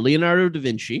 Leonardo da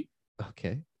Vinci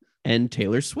Okay. and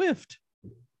Taylor Swift.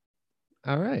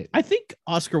 All right. I think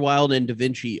Oscar Wilde and Da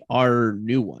Vinci are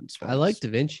new ones. I like Da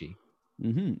Vinci.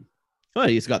 Mm-hmm. Oh,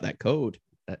 he's got that code.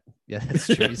 Yeah, that's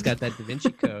true. He's got that Da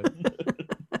Vinci Code.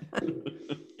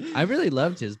 I really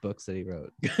loved his books that he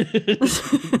wrote.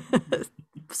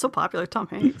 So popular, Tom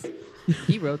Hanks.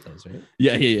 He wrote those, right?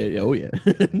 Yeah. Oh, yeah.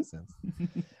 Makes sense.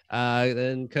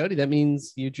 Then Cody, that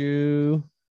means you drew.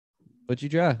 What'd you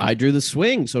draw? I drew the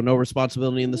swing, so no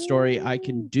responsibility in the story. I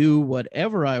can do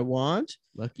whatever I want.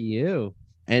 Lucky you.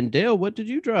 And Dale, what did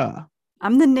you draw?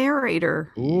 I'm the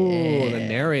narrator. Ooh, the Yeah.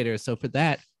 narrator. So for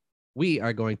that, we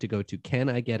are going to go to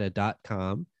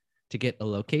canigeta.com to get a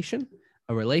location,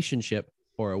 a relationship,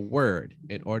 or a word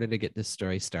in order to get this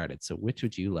story started. So which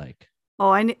would you like? Oh,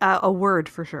 I need a word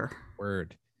for sure.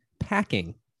 Word.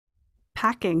 Packing.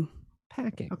 Packing.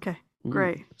 Packing. Okay, Mm.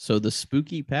 great. So the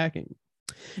spooky packing.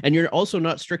 And you're also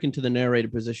not stricken to the narrator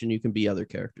position. You can be other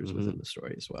characters within the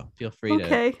story as well. Feel free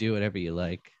Okay. to do whatever you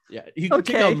like. Yeah, you can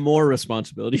take Okay. on more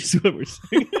responsibilities. Is what we're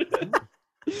saying.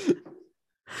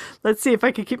 Let's see if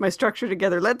I can keep my structure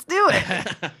together. Let's do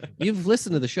it. You've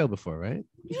listened to the show before, right?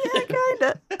 Yeah,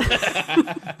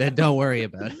 kinda. Then don't worry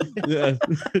about it.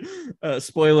 Yeah.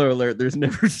 Spoiler alert: there's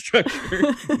never structure.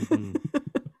 Mhm.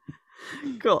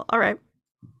 Cool. All right.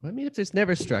 I mean, if there's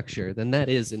never structure, then that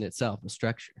is in itself a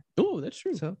structure. Oh, that's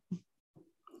true. So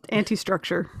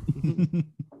Anti-structure.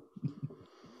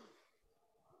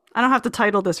 I don't have to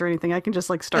title this or anything. I can just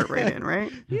like start right in,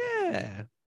 right? yeah.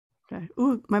 Okay.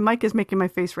 Ooh, my mic is making my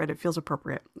face red. It feels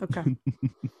appropriate. Okay.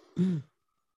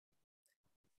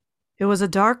 It was a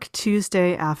dark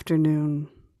Tuesday afternoon.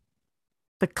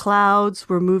 The clouds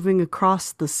were moving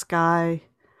across the sky,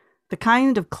 the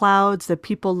kind of clouds that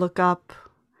people look up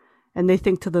and they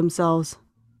think to themselves,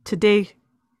 today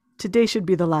should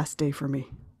be the last day for me.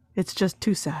 It's just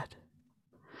too sad.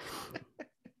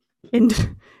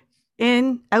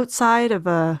 In outside of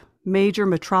a major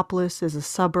metropolis is a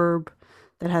suburb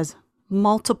that has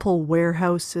multiple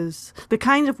warehouses, the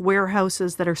kind of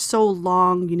warehouses that are so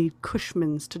long you need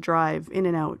Cushmans to drive in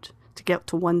and out to get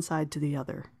to one side to the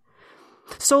other.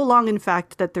 So long, in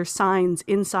fact, that there's signs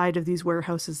inside of these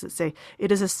warehouses that say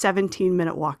it is a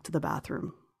 17-minute walk to the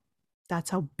bathroom.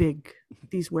 That's how big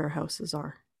these warehouses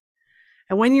are.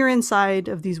 And when you're inside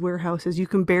of these warehouses, you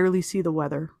can barely see the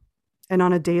weather. And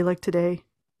on a day like today,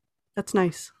 that's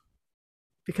nice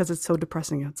because it's so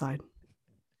depressing outside.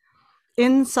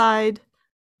 Inside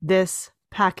this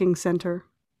packing center,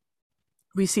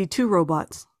 we see two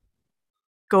robots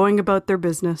going about their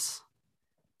business,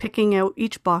 picking out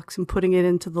each box and putting it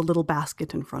into the little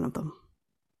basket in front of them.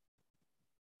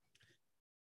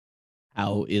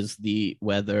 How is the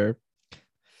weather?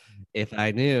 If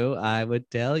I knew, I would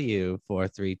tell you. 4,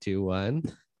 3, 2, 1.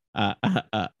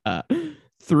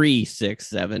 3, 6,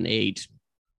 7, 8.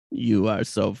 You are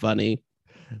so funny.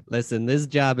 Listen, this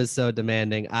job is so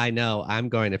demanding. I know I'm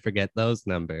going to forget those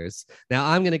numbers. Now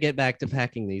I'm going to get back to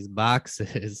packing these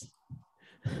boxes.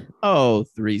 Oh,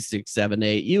 3, 6, 7,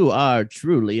 8. You are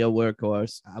truly a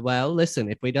workhorse. Well, listen,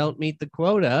 if we don't meet the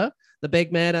quota, the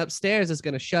big man upstairs is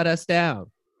going to shut us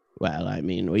down. Well, I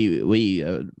mean, we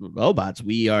robots,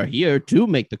 we are here to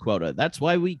make the quota. That's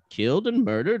why we killed and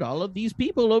murdered all of these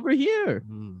people over here.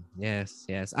 Yes.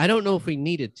 I don't know if we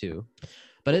needed to,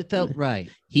 but it felt right.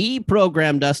 He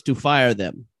programmed us to fire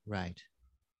them. Right.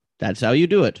 That's how you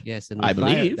do it. Yes, and I we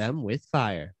fired believe. them with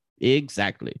fire.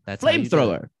 Exactly. That's how you do it.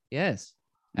 Flamethrower. Yes.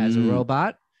 As a Mm.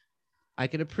 robot, I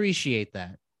can appreciate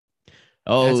that.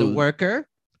 Oh, As a worker,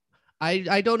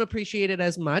 I don't appreciate it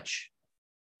as much,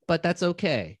 but that's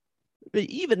okay.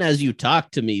 even as you talk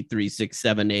to me, 3, 6,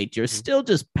 7, 8, you're still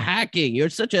just packing. You're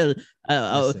such a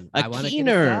Listen, I want to get it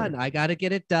keener. done. I got to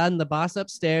get it done. The boss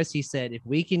upstairs, he said, if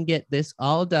we can get this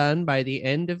all done by the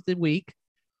end of the week,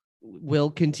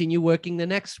 we'll continue working the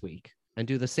next week and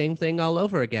do the same thing all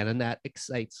over again. And that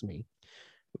excites me.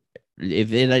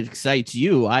 If it excites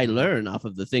you, I learn off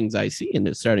of the things I see, and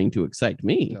it's starting to excite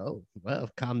me. Oh, well,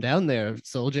 calm down there,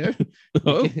 soldier.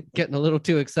 Oh. Getting a little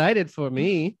too excited for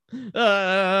me.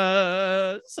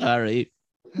 Sorry.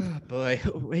 Oh, boy,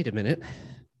 wait a minute.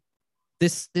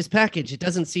 This package, it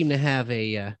doesn't seem to have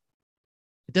a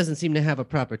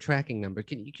proper tracking number.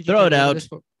 Could you Throw it check over out. this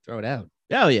for- Throw it out.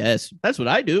 Oh, yes. That's what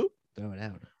I do. Throw it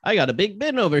out. I got a big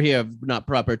bin over here of not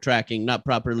proper tracking, not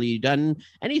properly done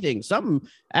anything. Some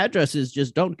addresses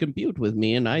just don't compute with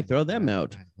me, and I throw them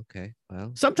out. Right, okay.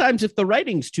 Well, Sometimes if the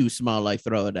writing's too small, I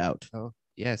throw it out.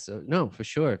 yes. No, for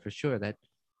sure. That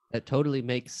totally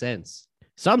makes sense.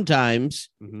 Sometimes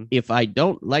Mhm. if I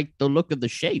don't like the look of the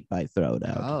shape, I throw it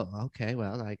out. Oh, okay.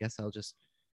 Well, I guess I'll just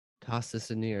toss this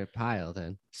into your pile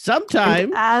then. Sometimes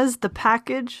And as the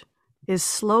package is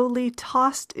slowly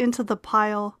tossed into the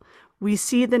pile, we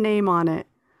see the name on it,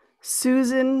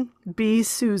 Susan B.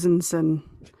 Susanson.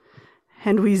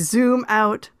 And we zoom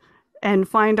out and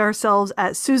find ourselves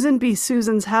at Susan B.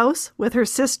 Susan's house with her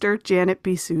sister, Janet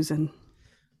B. Susan.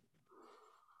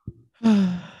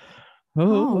 Hi.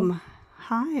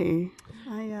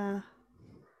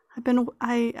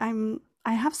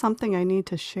 I have something I need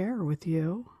to share with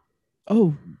you.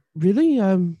 Oh, really?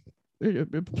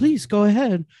 Please go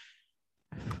ahead.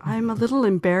 I'm a little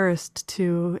embarrassed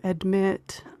to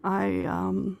admit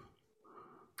I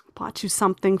bought you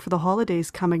something for the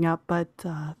holidays coming up, but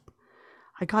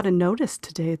I got a notice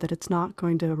today that it's not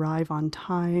going to arrive on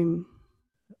time.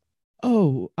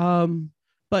 Oh,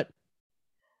 but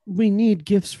we need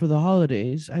gifts for the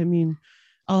holidays. I mean,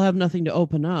 I'll have nothing to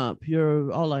open up.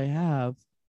 You're all I have.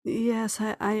 Yes,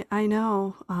 I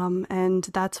know, and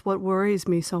that's what worries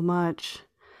me so much.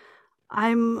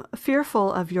 I'm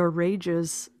fearful of your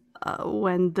rages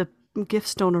when the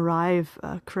gifts don't arrive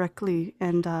correctly,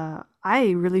 and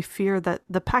I really fear that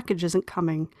the package isn't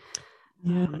coming.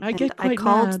 Yeah, I get quite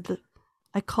mad.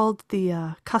 I called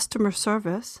the customer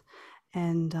service,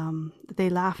 and they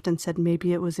laughed and said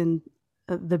maybe it was in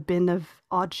the bin of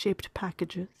odd-shaped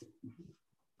packages.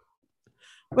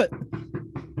 But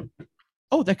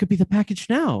oh, that could be the package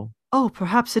now. Oh,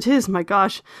 perhaps it is. My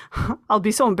gosh, I'll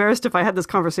be so embarrassed if I had this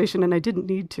conversation and I didn't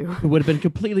need to. It would have been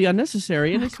completely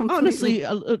unnecessary, and it's Completely.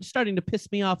 honestly starting to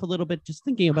piss me off a little bit just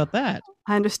thinking about that.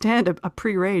 I understand a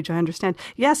pre-rage. I understand.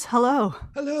 Yes, hello.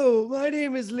 Hello, my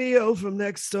name is Leo from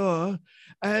next door,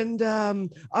 and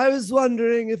I was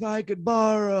wondering if I could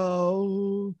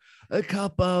borrow a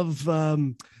cup of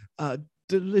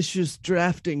delicious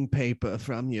drafting paper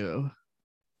from you.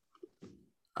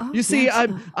 Oh, You see,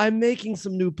 yes, I'm making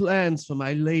some new plans for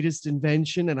my latest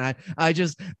invention, and I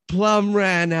just plumb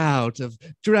ran out of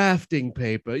drafting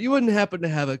paper. You wouldn't happen to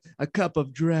have a cup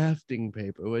of drafting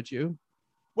paper, would you?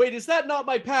 Wait, is that not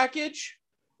my package?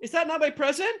 Is that not my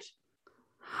present?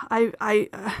 I'm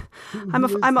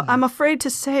afraid to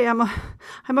say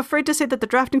I'm afraid to say that the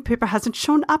drafting paper hasn't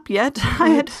shown up yet.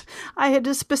 I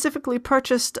had specifically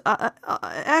purchased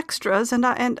extras, and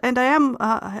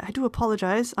I do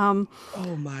apologize. Oh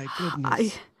my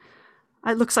goodness!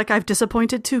 It looks like I've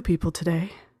disappointed two people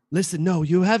today. Listen, no,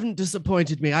 you haven't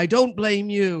disappointed me. I don't blame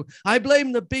you. I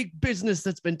blame the big business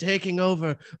that's been taking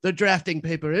over the drafting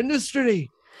paper industry.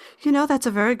 You know, that's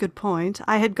a very good point.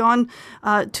 I had gone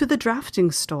to the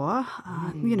drafting store,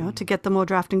 to get the more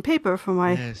drafting paper for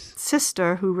my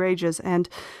sister who rages, and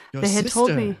Your they had sister?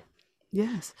 told me,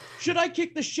 yes. Should I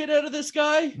kick the shit out of this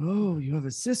guy? Oh, you have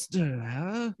a sister,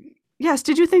 huh? Yes,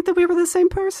 did you think that we were the same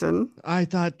person? I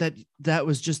thought that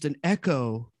was just an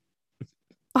echo.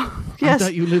 Oh, yes. I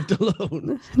thought you lived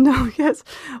alone. No, yes.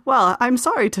 Well, I'm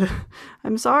sorry to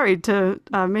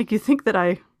make you think that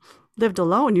I lived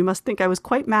alone. You must think I was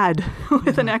quite mad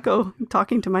with an echo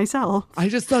talking to myself. I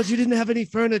just thought you didn't have any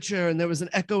furniture and there was an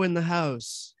echo in the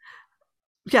house.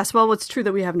 Yes, well, it's true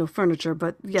that we have no furniture,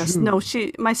 but yes, True. no,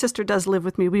 my sister does live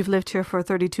with me. We've lived here for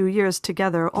 32 years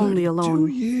together, only 2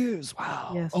 alone. years.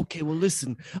 Wow. Yes. Okay, well,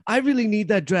 listen, I really need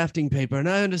that drafting paper, and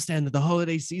I understand that the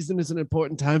holiday season is an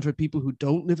important time for people who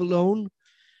don't live alone.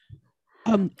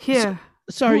 Here.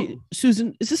 Sorry,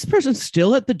 Susan, is this person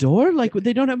still at the door? Like,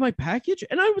 they don't have my package?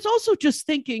 And I was also just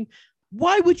thinking,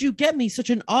 why would you get me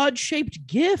such an odd-shaped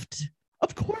gift?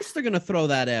 Of course they're going to throw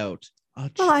that out.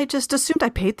 Well, I just assumed I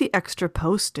paid the extra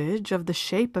postage of the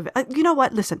shape of it. You know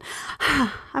what? Listen,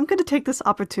 I'm going to take this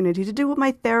opportunity to do what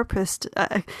my therapist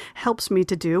helps me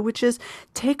to do, which is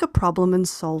take a problem and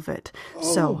solve it.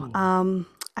 So,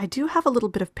 I do have a little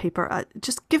bit of paper.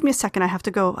 Just give me a second. I have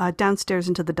to go downstairs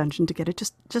into the dungeon to get it.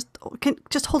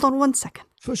 Just hold on 1 second.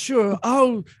 For sure.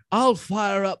 I'll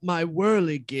fire up my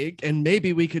whirly gig, and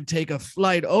maybe we could take a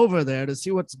flight over there to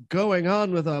see what's going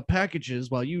on with our packages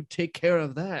while you take care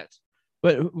of that.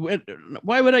 But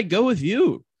why would I go with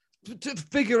you? To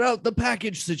figure out the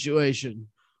package situation.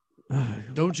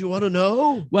 Don't you want to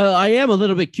know? Well, I am a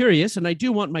little bit curious, and I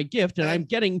do want my gift, and I'm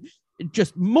getting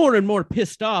just more and more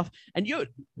pissed off. And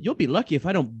you'll be lucky if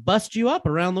I don't bust you up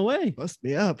around the way. Bust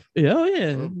me up. Oh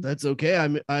yeah, Well, that's okay.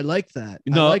 I like that.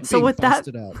 No. I like So being with that-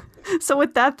 busted up. So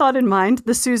with that thought in mind,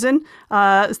 the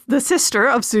sister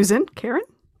of Susan,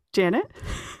 Janet,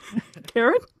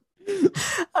 Karen,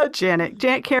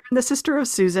 the sister of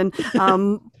Susan,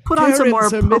 put on some more.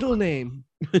 Karen's her middle name.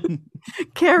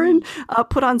 Karen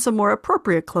put on some more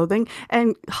appropriate clothing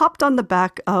and hopped on the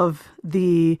back of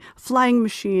the flying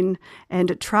machine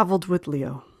and traveled with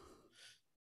Leo.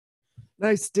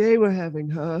 Nice day we're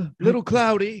having, huh? Little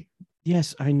cloudy.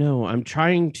 Yes, I know. I'm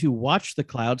trying to watch the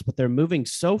clouds, but they're moving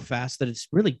so fast that it's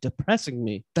really depressing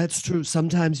me. That's true.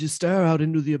 Sometimes you stare out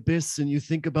into the abyss and you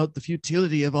think about the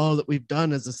futility of all that we've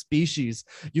done as a species.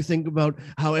 You think about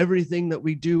how everything that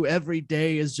we do every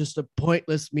day is just a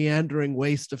pointless, meandering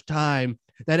waste of time.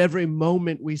 That every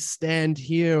moment we stand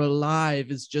here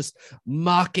alive is just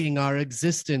mocking our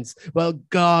existence while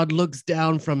God looks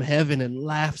down from heaven and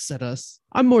laughs at us.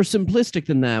 I'm more simplistic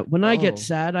than that. When I Oh. get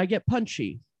sad, I get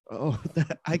punchy. Oh,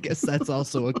 I guess that's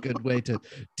also a good way to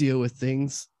deal with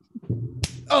things.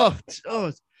 Oh,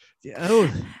 yeah.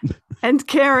 Oh. And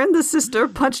Karen, the sister,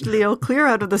 punched Leo clear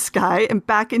out of the sky and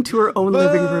back into her own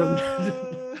living room.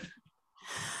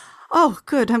 Oh,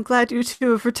 good. I'm glad you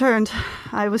two have returned.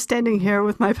 I was standing here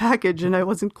with my package and I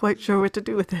wasn't quite sure what to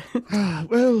do with it.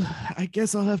 Well, I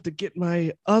guess I'll have to get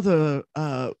my other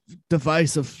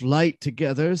device of flight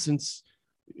together since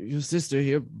your sister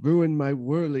here ruined my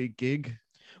whirly gig.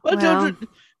 Well, Well-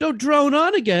 don't drone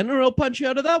on again, or I'll punch you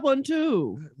out of that one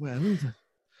too. Well,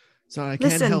 sorry, I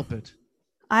can't Listen. help it.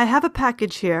 I have a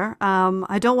package here.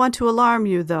 I don't want to alarm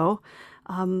you, though.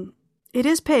 It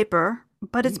is paper,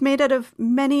 but it's made out of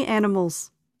many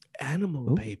animals.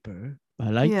 Animal Oh. paper. I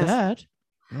like Yes. that.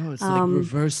 Oh, it's like Um,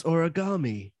 reverse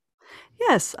origami.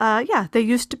 Yes, yeah, they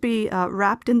used to be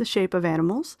wrapped in the shape of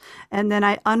animals, and then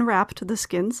I unwrapped the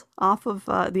skins off of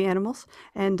the animals,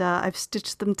 and I've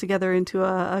stitched them together into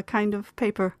a kind of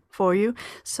paper for you.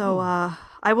 So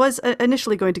I was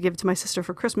initially going to give it to my sister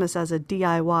for Christmas as a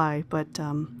DIY, but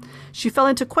she fell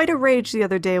into quite a rage the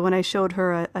other day when I showed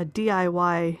her a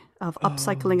DIY of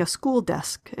upcycling a school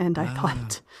desk, and I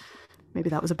thought maybe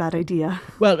that was a bad idea.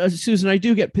 Well, Susan, I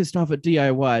do get pissed off at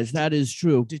DIYs. That is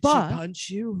true. Did but she punch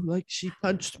you like she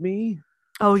punched me?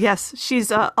 Oh, yes, she's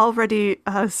already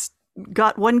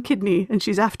got one kidney, and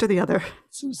she's after the other.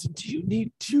 Susan, do you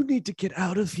need to get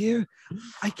out of here?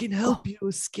 I can help you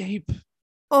escape.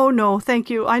 Oh, no, thank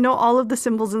you. I know all of the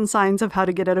symbols and signs of how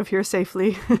to get out of here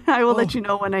safely. I will let Oh. you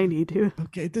know when I need to.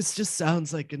 Okay, this just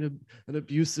sounds like an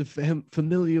abusive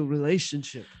familial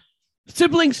relationship.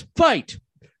 siblings, fight.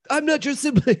 I'm not your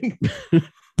sibling.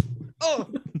 Oh.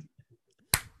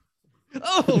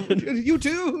 Oh, you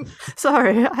too?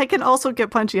 Sorry, I can also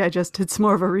get punchy. It's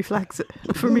more of a reflex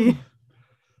for me.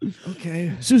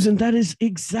 Okay. Susan, that is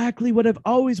exactly what I've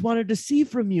always wanted to see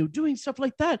from you. Doing stuff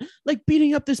like that, like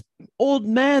beating up this old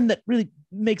man that really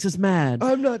makes us mad.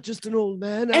 I'm not just an old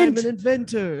man. And- I'm an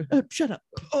inventor. Shut up.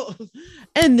 Oh,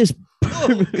 And this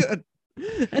oh God.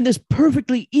 and this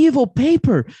perfectly evil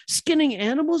paper, skinning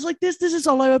animals like this. This is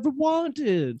all I ever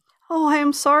wanted. Oh, I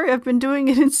am sorry. I've been doing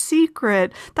it in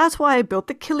secret. That's why I built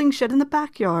the killing shed in the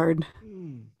backyard.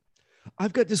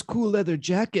 I've got this cool leather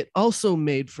jacket also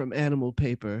made from animal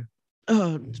paper.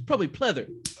 It's probably pleather.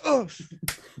 Oh,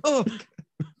 oh.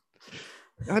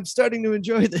 I'm starting to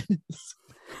enjoy this.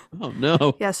 Oh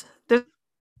no. Yes, there's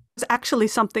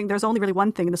there's only really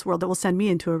one thing in this world that will send me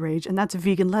into a rage, and that's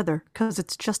vegan leather, because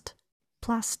it's just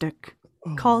plastic.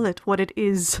 Oh. Call it what it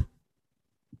is.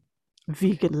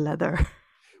 Vegan leather.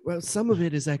 Well, some of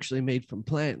it is actually made from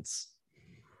plants,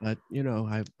 but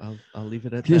I'll leave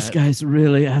it at This that. guy's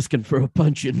really asking for a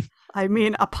punching. I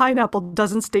mean, a pineapple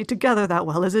doesn't stay together that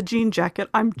well as a jean jacket.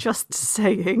 I'm just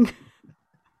saying.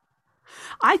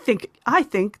 I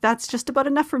think that's just about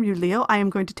enough from you, Leo. I am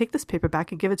going to take this paper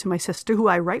back and give it to my sister, who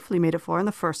I rightfully made it for in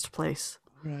the first place.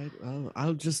 Right. Well,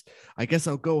 I guess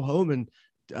I'll go home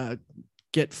and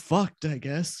get fucked, I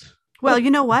guess. Well,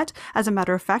 you know what? As a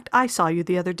matter of fact, I saw you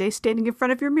the other day standing in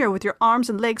front of your mirror with your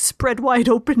arms and legs spread wide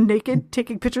open, naked,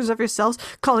 taking pictures of yourselves,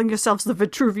 calling yourselves the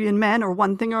Vitruvian Man or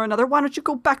one thing or another. Why don't you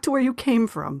go back to where you came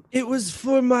from? It was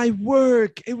for my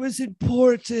work. It was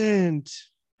important.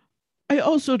 I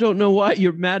also don't know why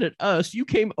you're mad at us. You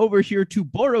came over here to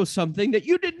borrow something that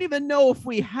you didn't even know if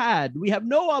we had. We have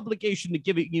no obligation to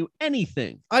giving you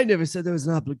anything. I never said there was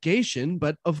an obligation,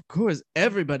 but of course,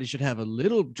 everybody should have a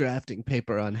little drafting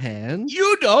paper on hand.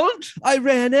 You don't. I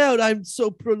ran out. I'm so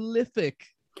prolific.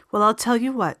 Well, I'll tell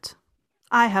you what.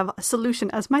 I have a solution,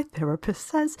 as my therapist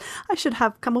says. I should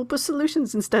have come up with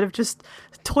solutions instead of just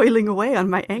toiling away on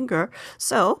my anger.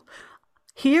 So,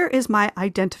 here is my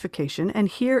identification, and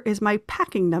here is my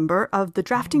packing number of the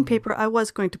drafting paper I was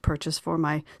going to purchase for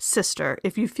my sister.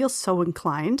 If you feel so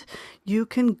inclined, you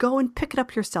can go and pick it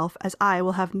up yourself, as I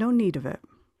will have no need of it.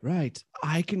 Right.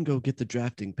 I can go get the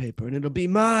drafting paper and it'll be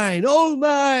mine. All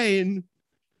mine.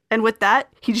 And with that,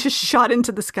 he just shot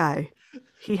into the sky.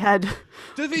 He had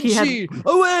Da He had- Vinci,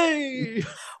 away!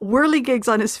 whirligigs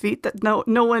on his feet that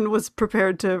no one was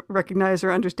prepared to recognize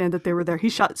or understand that they were there. He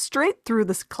shot straight through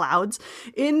the clouds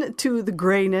into the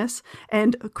grayness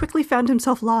and quickly found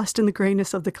himself lost in the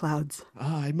grayness of the clouds.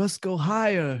 Ah, I must go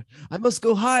higher. I must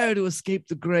go higher to escape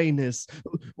the grayness.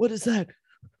 What is that?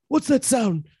 What's that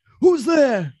sound? Who's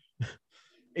there?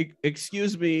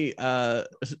 Excuse me,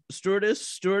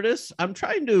 stewardess. I'm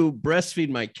trying to breastfeed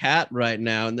my cat right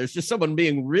now, and there's just someone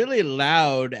being really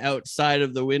loud outside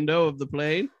of the window of the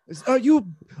plane. Are you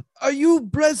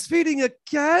breastfeeding a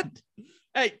cat?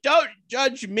 Hey, don't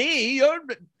judge me. You're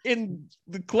in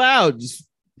the clouds.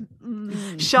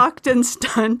 Shocked and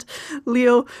stunned,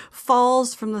 Leo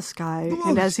falls from the sky,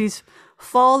 and as he's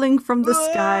falling from the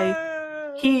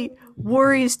sky, he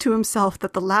worries to himself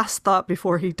that the last thought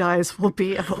before he dies will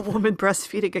be of a woman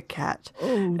breastfeeding a cat.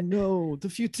 Oh no, the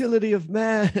futility of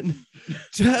man.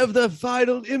 To have the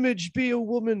final image be a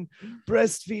woman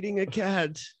breastfeeding a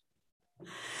cat.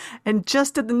 And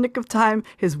just in the nick of time,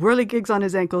 his whirligigs on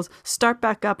his ankles start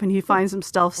back up, and he finds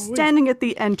himself standing at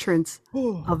the entrance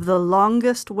Oh, of the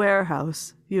longest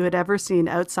warehouse you had ever seen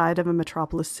outside of a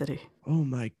metropolis city. oh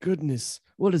my goodness.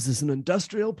 What is this, an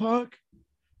industrial park?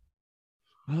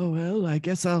 Oh, well, I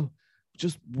guess I'll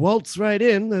just waltz right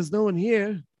in. There's no one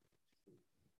here.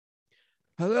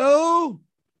 Hello?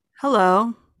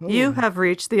 Hello, Oh. you have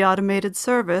reached the automated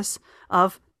service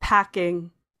of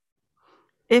packing.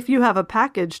 If you have a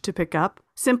package to pick up,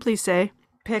 simply say,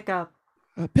 pick up.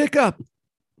 Pick up.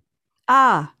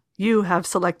 Ah, you have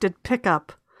selected pick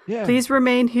up. Yeah. Please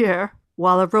remain here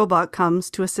while a robot comes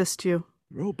to assist you.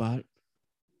 Robot?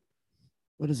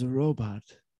 What is a robot?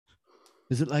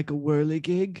 Is it like a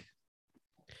whirligig?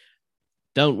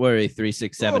 Don't worry,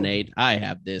 3678. I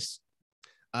have this.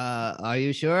 Are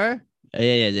you sure?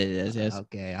 Yes.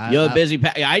 Okay. You're busy.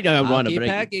 I don't I'll want to keep break.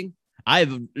 packing.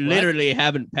 I've literally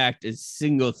haven't packed a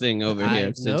single thing over here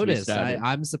I've since we noticed. started.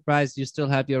 I'm surprised you still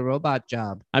have your robot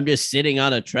job. I'm just sitting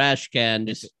on a trash can.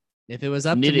 Just If it was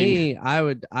up Knitting. to me,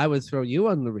 I would throw you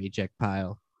on the reject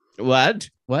pile. what?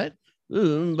 What?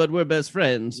 But we're best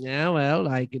friends. Yeah, well,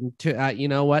 I can. You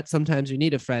know what? Sometimes you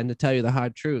need a friend to tell you the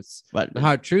hard truths. But The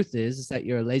hard truth is that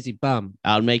you're a lazy bum.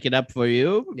 I'll make it up for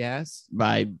you Yes.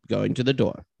 by going to the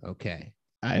door. Okay.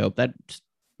 I hope that.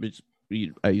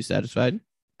 Are you satisfied?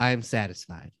 I'm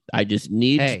satisfied. I just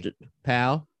need. Hey. To,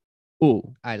 Pal,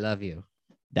 oh, I love you.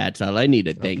 that's all I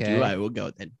needed. Thank Okay. you. I will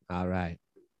go then. All right.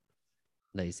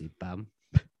 Lazy bum.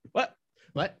 What?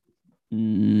 What?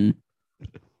 Mm,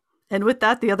 And with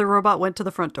that, the other robot went to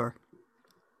the front door.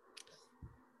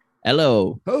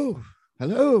 hello. Oh,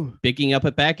 hello. Picking up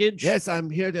a package? Yes,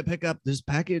 I'm here to pick up this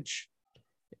package.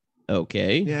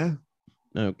 Okay. Yeah.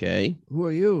 Okay. Who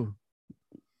are you?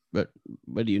 But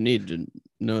what do you need to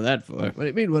know that for? What do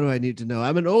you mean? What do I need to know?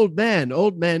 I'm an old man.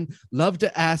 Old men love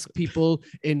to ask people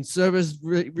in service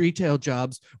retail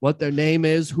jobs what their name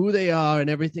is, who they are, and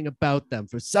everything about them.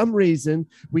 For some reason,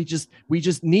 we just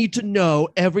need to know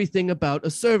everything about a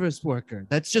service worker.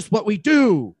 That's just what we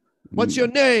do. What's your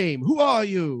name? Who are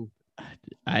you?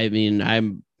 I mean,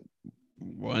 I'm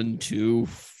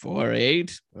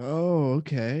 1248. Oh,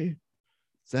 okay.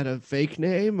 Is that a fake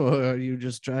name, or are you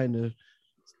just trying to?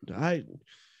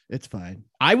 It's fine.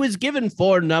 I was given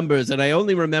 4 numbers, and I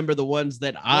only remember the ones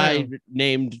that I Wow.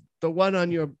 named. The one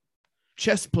on your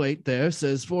chest plate there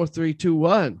says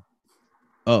 4321.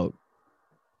 Oh,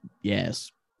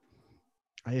 yes.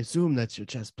 I assume that's your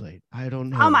chest plate. I don't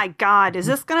know. Oh my God, is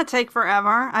this going to take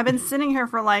forever? I've been sitting here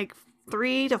for like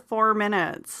 3 to 4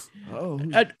 minutes. Oh,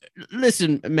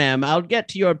 Listen, ma'am, I'll get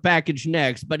to your package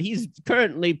next, but he's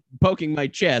currently poking my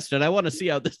chest, and I want to see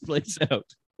how this plays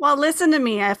out. Well, listen to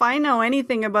me. If I know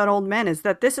anything about old men, is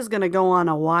that this is going to go on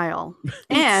a while.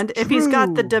 And if he's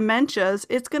got the true. dementias,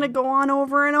 it's going to go on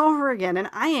over and over again. And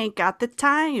I ain't got the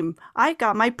time. I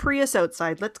got my Prius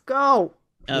outside. Let's go.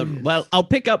 Well, I'll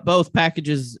pick up both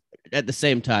packages at the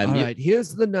same time. all You- right.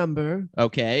 Here's the number.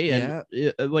 Okay. And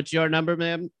what's your number,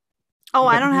 ma'am? Oh,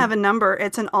 I don't have a number.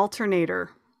 It's an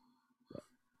alternator.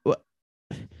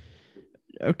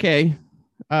 Okay.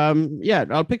 Yeah,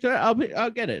 I'll pick that. I'll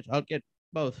get it. I'll get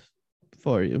both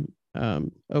for you.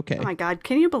 Okay. Oh my God.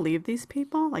 Can you believe these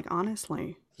people? Like,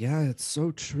 honestly. Yeah, it's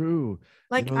so true.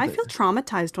 Like, know, I the- feel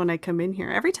traumatized when I come in here.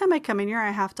 Every time I come in here,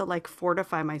 I have to like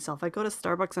fortify myself. I go to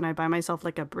Starbucks and I buy myself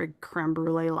like a big creme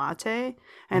brulee latte.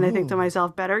 And I think to Oh.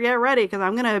 myself, better get ready because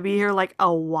I'm going to be here like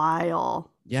a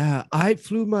while. Yeah, I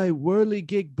flew my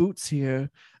whirligig boots here,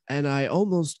 and I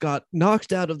almost got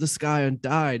knocked out of the sky and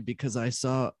died because I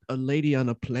saw a lady on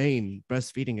a plane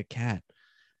breastfeeding a cat.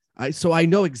 So I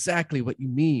know exactly what you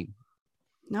mean.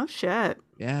 No shit.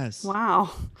 Yes.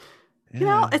 Wow. You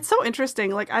know, Yeah. it's so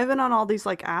interesting. Like I've been on all these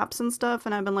like apps and stuff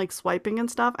and I've been like swiping and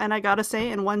stuff and I gotta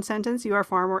say in one sentence you are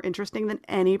far more interesting than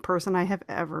any person I have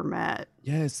ever met.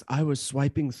 Yes, I was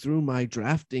swiping through my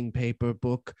drafting paper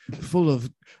book full of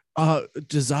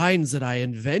designs that I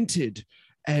invented,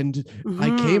 and I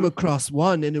came Hmm. across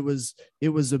one, and it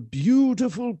was a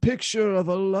beautiful picture of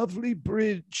a lovely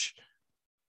bridge.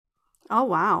 Oh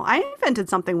wow. I invented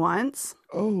something once.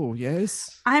 Oh,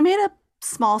 yes. I made a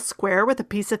small square with a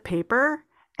piece of paper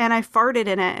and I farted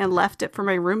in it and left it for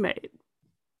my roommate.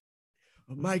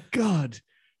 Oh my God.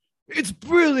 It's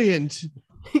brilliant.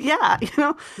 Yeah, you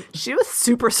know, she was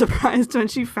super surprised when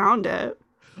she found it.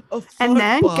 A And fart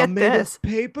then bomb get made this. of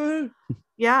paper.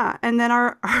 Yeah, and then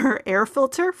our air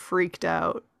filter freaked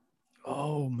out.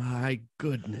 Oh my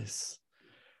goodness.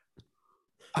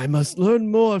 I must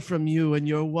learn more from you and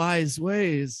your wise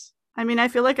ways. I mean, I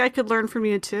feel like I could learn from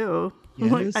you too.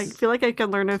 Like, I Yes. feel like I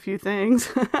could learn a few things.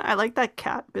 I like that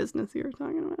cat business you were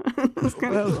talking about. That's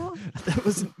kind of Well, cool. that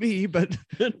wasn't me, but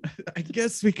I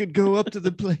guess we could go up to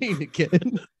the plane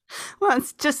again. Well,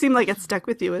 it just seemed like it stuck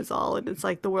with you is all, and it's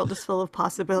like the world is full of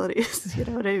possibilities. You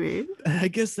know what I mean? I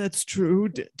guess that's true.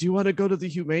 Do you want to go to the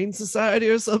Humane Society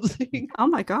or something? Oh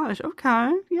my gosh.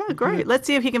 Okay. Yeah, great. Let's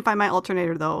see if he can find my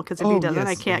alternator though, because if he Oh, doesn't,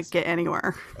 I yes, can't yes. get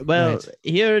anywhere. Well, Right.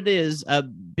 here it is, a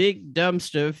big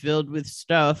dumpster filled with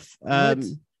stuff. What?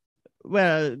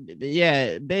 Well,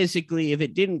 yeah, basically, if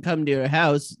it didn't come to your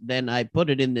house, then I put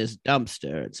it in this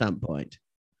dumpster at some point.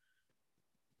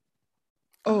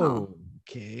 Oh,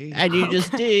 okay. And you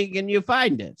just Okay. dig and you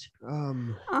find it.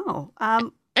 Oh,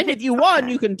 And if you want,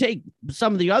 okay. you can take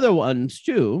some of the other ones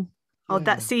too. Oh, Yeah.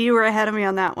 that see, you were ahead of me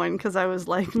on that one because I was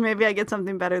like, maybe I get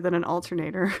something better than an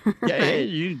alternator. Yeah, Right?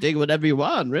 you dig whatever you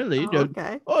want, really. Oh,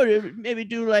 okay. Or maybe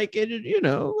do like it,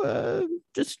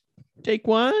 just take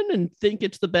one and think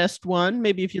it's the best one.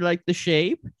 Maybe if you like the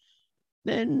shape,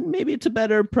 then maybe it's a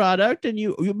better product. And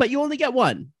but you only get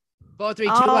one. 4, 3,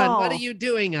 2, 1. What Oh. are you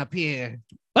doing up here?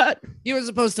 But You were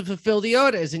supposed to fulfill the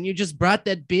orders and you just brought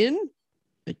that bin?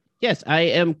 yes, I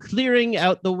am clearing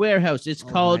out the warehouse. It's Oh,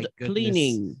 my called goodness.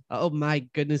 cleaning. Oh my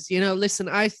goodness. Listen,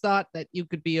 I thought that you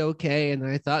could be okay and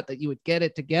I thought that you would get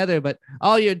it together, but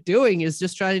all you're doing is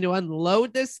just trying to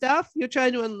unload this stuff. You're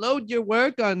trying to unload your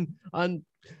work on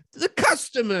the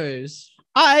customers.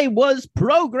 I was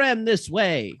programmed this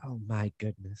way. Oh my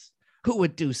goodness. Who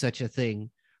would do such a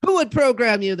thing? Who would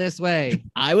program you this way?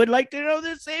 I would like to know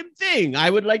the same thing. I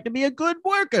would like to be a good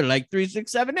worker like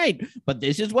 3678. But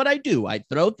this is what I do. I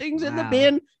throw things in the Wow.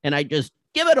 bin and I just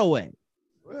give it away.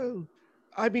 Well,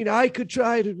 I mean, I could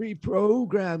try to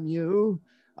reprogram you.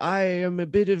 I am a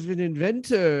bit of an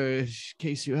inventor, in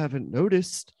case you haven't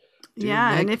noticed. Do you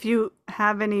Yeah, and like- if you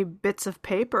have any bits of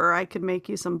paper, I could make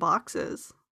you some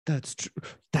boxes. That's true.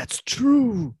 That's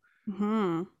true.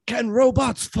 Hmm. Can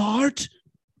robots fart?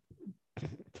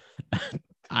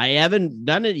 I haven't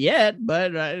done it yet,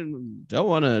 but I don't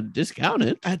want to discount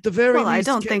it. At the very Well, I least,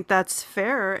 don't can, think that's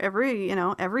fair.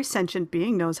 Every sentient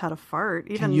being knows how to fart.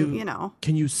 Even, you-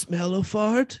 Can you smell a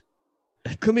fart?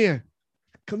 Come here.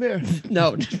 Come here.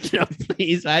 No, no,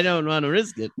 please. I don't want to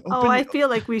risk it. Oh, Open- I feel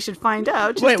like we should find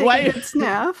out. Just Wait, take why- a good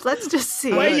sniff. Let's just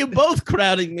see. Why are you both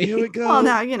crowding me? Here we go. Well,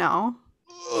 now,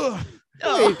 Ugh.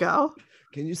 there you go.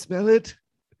 Can you smell it?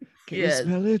 Can Yes. you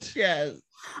smell it? Yes.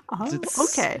 Oh, Is it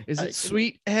okay. Is I it can-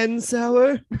 sweet and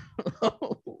sour?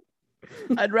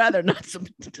 I'd rather not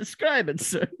describe it,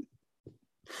 sir.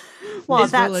 Well,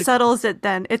 Is there, that like- settles it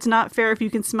then. It's not fair if you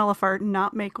can smell a fart and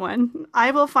not make one.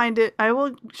 I will find it. I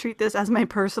will treat this as my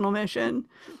personal mission.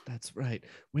 That's right.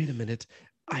 Wait a minute.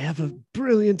 I have a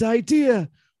brilliant idea.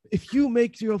 If you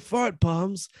make your fart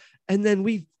bombs and then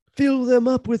we fill them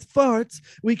up with farts,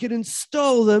 we can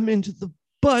install them into the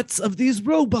butts of these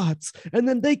robots and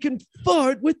then they can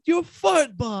fart with your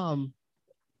fart bomb.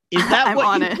 Is that I'm what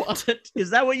on you it. want? Is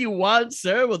that what you want,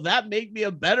 sir? Will that make me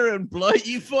a better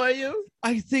employee for you?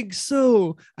 I think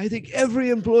so. I think every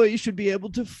employee should be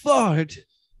able to fart.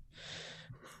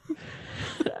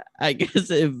 I guess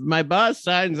if my boss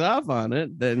signs off on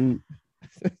it, then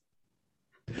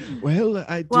Well,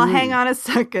 I do. Well, hang on a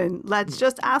second. Let's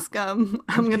just ask him.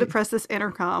 I'm going to press this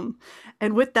intercom.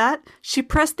 And with that, she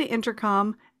pressed the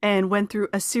intercom and went through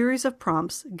a series of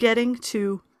prompts, getting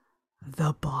to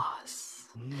the boss.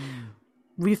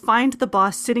 We find the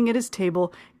boss sitting at his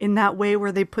table in that way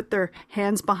where they put their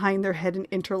hands behind their head and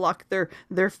interlock their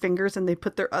fingers, and they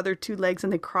put their other two legs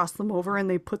and they cross them over and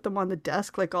they put them on the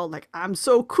desk like all like, I'm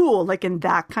so cool, like in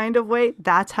that kind of way.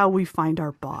 That's how we find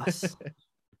our boss.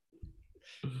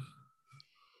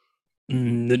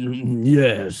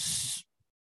 Yes.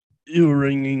 You're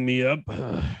ringing me up.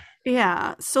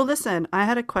 Yeah. So listen, I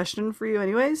had a question for you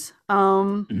anyways.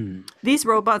 These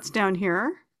robots down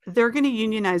here, they're going to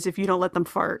unionize if you don't let them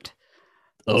fart.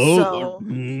 So,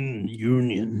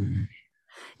 union.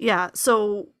 yeah,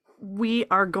 so we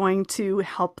are going to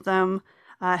help them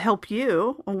help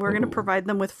you, and we're going to provide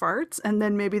them with farts, and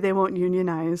then maybe they won't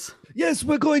unionize. Yes,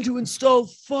 we're going to install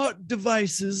fart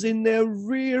devices in their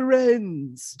rear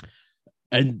ends.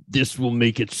 And this will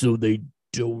make it so they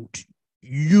don't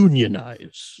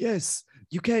unionize. Yes,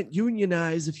 you can't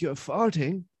unionize if you're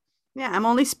farting. Yeah, I'm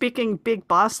only speaking big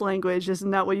boss language.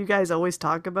 Isn't that what you guys always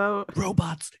talk about?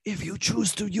 Robots, if you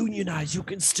choose to unionize, you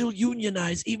can still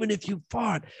unionize even if you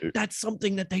fart. That's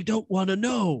something that they don't want to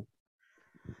know.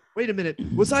 Wait a minute.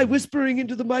 Was I whispering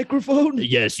into the microphone?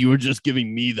 Yes, you were just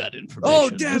giving me that information. Oh,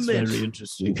 damn That's it. very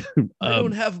interesting. I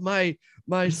don't have my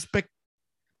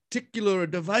spectacular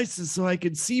devices so I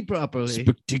can see properly.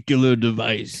 Spectacular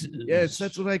devices. Yes,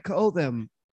 that's what I call them.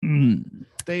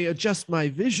 They adjust my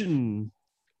vision.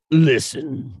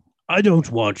 Listen, I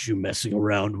don't want you messing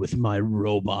around with my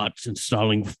robots,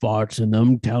 installing farts in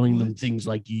them, telling them things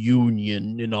like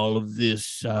union and all of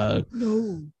this.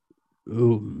 No.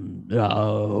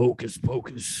 Hocus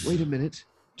pocus. Wait a minute.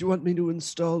 Do you want me to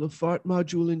install a fart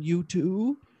module in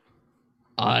U2?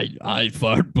 I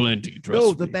fart plenty, trust No,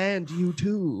 me. the band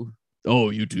U2. Oh,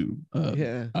 you too.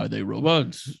 Yeah, Are they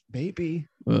robots? maybe.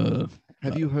 Uh,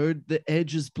 Have you heard the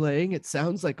Edge is playing? It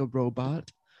sounds like a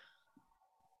robot.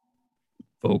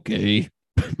 okay.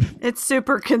 It's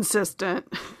super consistent.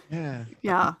 Yeah.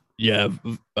 Yeah. Yeah.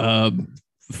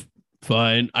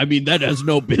 Fine. I mean, that has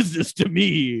no business to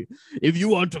me. If you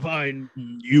want to find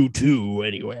you two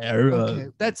anywhere. Okay,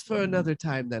 that's for another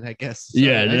time then, I guess. Sorry,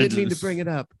 Yeah, I didn't mean to that's- bring it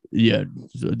up. Yeah.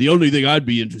 So the only thing I'd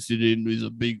be interested in is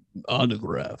a big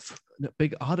autograph. A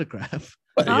big autograph.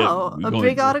 Oh, we're a going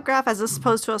big for- autograph as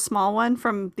opposed to a small one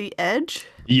from the Edge?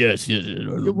 Yes,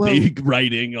 Well- big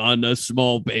writing on a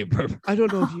small paper. I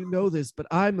don't know if you know this, but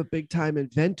I'm a big time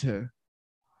inventor.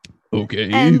 Okay.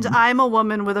 And I'm a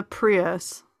woman with a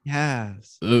Prius.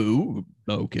 Yes. Oh,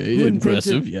 okay. Who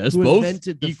Impressive. invented- Yes, who both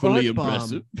invented the equally fart bomb?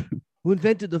 impressive. Who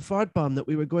invented the fart bomb that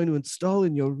we were going to install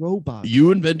in your robot?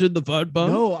 You invented the fart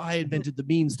bomb? No, I invented the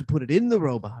means to put it in the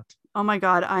robot. Oh my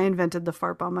god, I invented the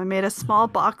fart bomb. I made a small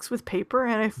box with paper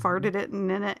and I farted it in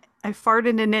it. I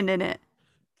farted in it.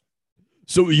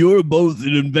 So you're both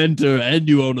an inventor and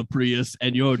you own a Prius,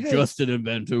 and you're Yes. just an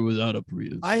inventor without a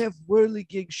Prius. I have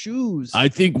whirligig shoes. I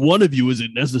think one of you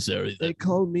isn't necessary. They Then.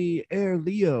 call me Air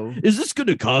Leo. Is this going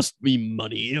to cost me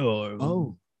money or?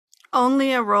 Oh.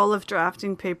 Only a roll of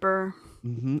drafting paper.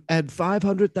 And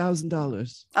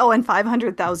 $500,000. Oh, and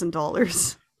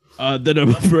 $500,000. Then I'm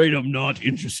afraid I'm not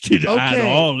interested at Okay.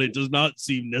 all. It does not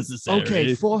seem necessary.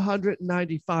 Okay,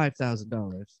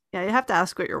 $495,000. Yeah, you have to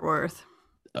ask what you're worth.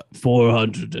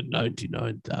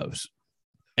 499,000,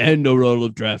 and a roll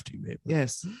of drafting paper.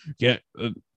 Yes. Yeah.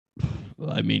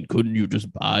 I mean, couldn't you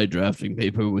just buy drafting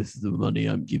paper with the money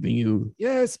I'm giving you?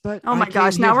 Yes, but Oh I my came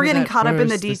gosh, now here we're for getting that caught up in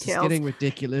the first. This is details. getting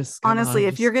ridiculous. Come Honestly,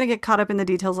 on, if you're going to get caught up in the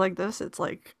details like this, it's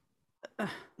like,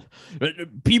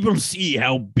 People see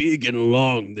how big and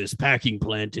long this packing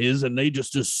plant is, and they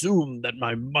just assume that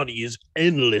my money is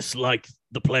endless like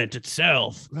the plant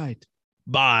itself. Right.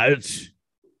 But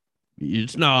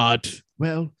it's not.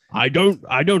 Well, I don't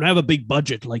have a big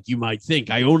budget like you might think.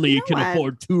 I only You know can what?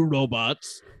 afford 2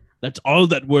 robots. That's all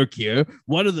that work here.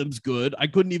 One of them's good. I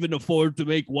couldn't even afford to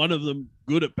make one of them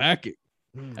good at packing.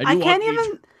 And I you want can't me to-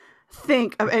 even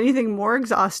think of anything more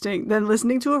exhausting than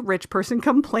listening to a rich person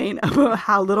complain about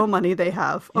how little money they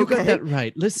have. you Okay. got that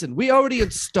right. Listen, we already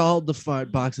installed the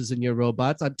fart boxes in your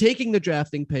robots. I'm taking the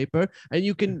drafting paper, and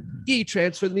you can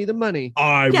e-transfer me the money.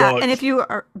 I Yeah, want. and if you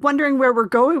are wondering where we're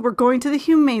going to the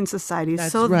Humane Society.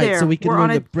 That's so right. there, So we can we're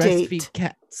learn on a to breastfeed date.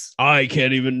 cats. I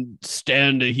can't even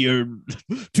stand to hear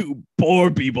 2 poor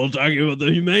people talking about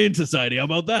the Humane Society. How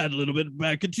about that? A little bit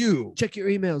back at you. Check your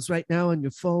emails right now on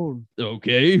your phone.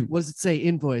 Okay. What does it say?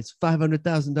 Invoice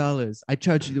 $500,000. I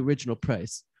charge you the original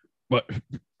price. But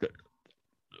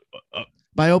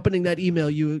By opening that email,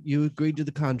 you agreed to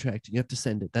the contract, and you have to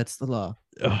send it. That's the law.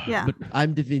 Yeah.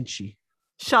 I'm Da Vinci.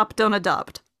 Shop, don't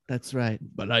adopt. That's right.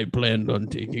 But I planned on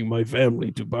taking my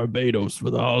family to Barbados for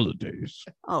the holidays.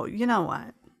 Oh, you know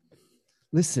what?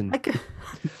 Listen, I could,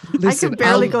 listen. I could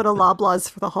barely I'll, go to Loblaws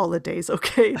for the holidays.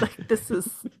 Okay, like this is.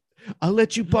 I'll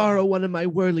let you borrow one of my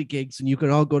whirligigs, and you can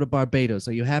all go to Barbados.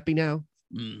 Are you happy now?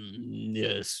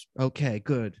 Yes. Okay,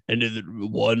 good. And then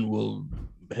one will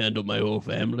handle my whole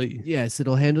family. Yes,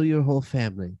 it'll handle your whole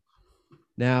family.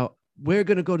 Now we're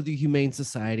gonna go to the Humane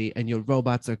Society, and your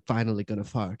robots are finally gonna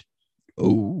fart.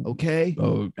 Oh, Okay.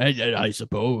 oh, I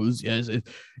suppose yes.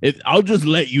 If I'll just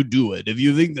let you do it. If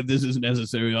you think that this is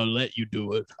necessary, I'll let you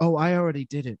do it. Oh, I already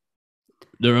did it.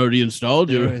 They're already installed.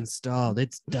 They're installed.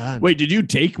 It's done. Wait, did you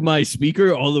take my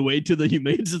speaker all the way to the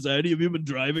Humane Society? Have you been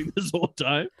driving this whole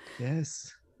time?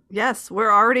 Yes. Yes,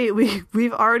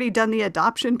 we've already done the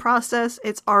adoption process.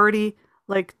 It's already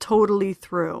like totally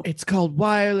through. It's called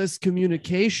wireless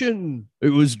communication. It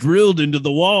was drilled into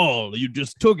the wall. You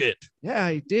just took it. Yeah,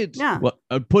 I did. Yeah. Well,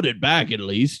 I'd put it back at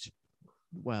least.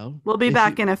 Well, We'll be if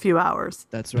back you- in a few hours.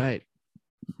 That's right.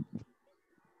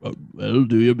 Well,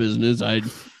 do your business. I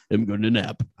am going to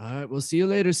nap. All right. We'll see you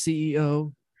later,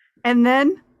 CEO. And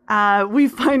then we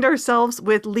find ourselves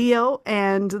with Leo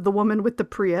and the woman with the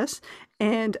Prius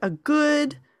and a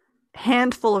good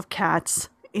handful of cats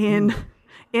in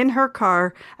her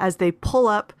car as they pull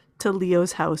up to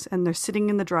Leo's house, and they're sitting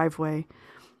in the driveway.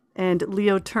 And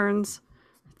Leo turns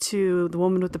to the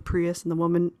woman with the Prius, and the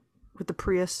woman with the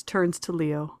Prius turns to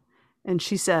Leo, and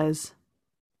she says,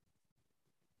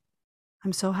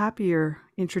 "I'm so happy you're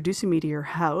introducing me to your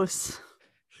house."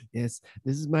 Yes,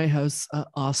 this is my house,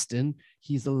 Austin.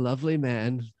 He's a lovely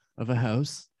man of a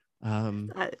house.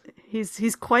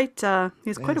 He's quite a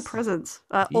Yes. presence,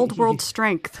 old world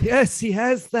strength. Yes, he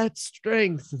has that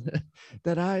strength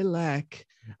that I lack.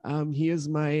 He is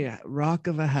my rock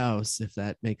of a house, if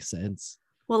that makes sense.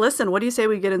 Well, listen, what do you say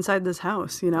we get inside this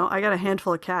house? You know, I got a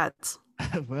handful of cats.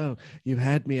 Well, you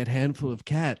had me at handful of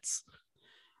cats.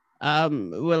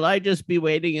 Will I just be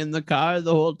waiting in the car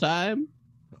the whole time?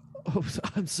 Oh,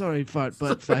 I'm sorry, Fart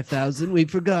Butt 5000. We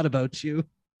forgot about you.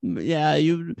 Yeah,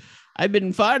 I've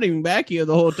been farting back here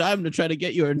the whole time to try to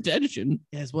get your attention.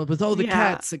 Yes, well, with all the Yeah.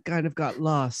 cats, it kind of got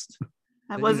lost.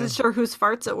 I you wasn't know. sure whose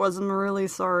farts it was. I'm really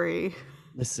sorry.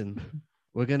 Listen,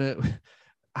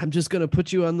 I'm just gonna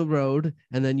put you on the road,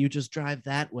 and then you just drive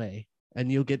that way,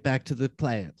 and you'll get back to the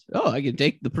plant. Oh, I can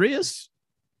take the Prius.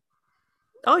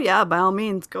 Oh yeah, by all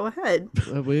means, go ahead.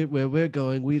 Where we're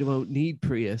going, we won't need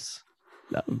Prius.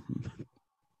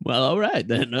 Well, all right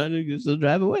then. I guess I'll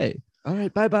drive away. All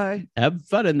right, bye. Have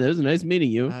fun in this. Nice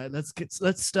meeting you.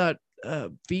 Let's start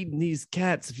feeding these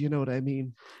cats, if you know what I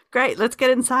mean. Great, let's get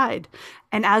inside.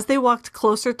 And as they walked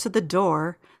closer to the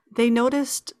door, they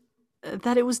noticed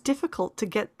that it was difficult to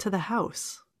get to the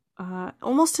house.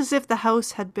 Almost as if the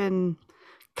house had been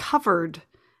covered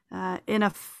in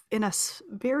a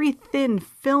very thin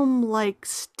film-like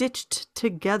stitched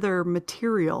together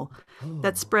material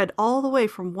that spread all the way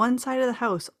from one side of the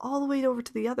house all the way over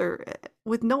to the other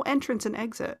with no entrance and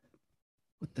exit.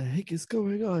 What the heck is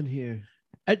going on here?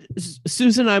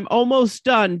 Susan, I'm almost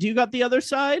done. Do you got the other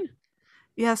side?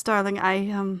 Yes, darling,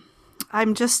 I'm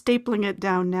just stapling it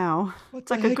down now. What It's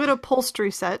the like a heck? good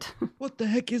upholstery set. What the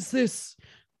heck is this?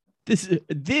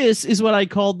 This is what I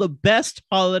call the best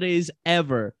holidays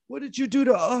ever. What did you do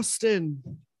to Austin?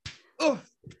 Oh,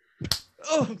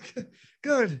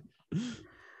 good. What?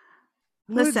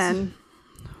 Listen,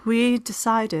 we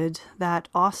decided that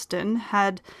Austin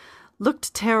had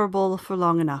looked terrible for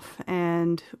long enough,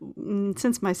 and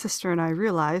since my sister and I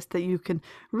realized that you can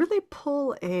really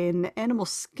pull an animal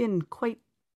skin quite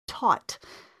taut,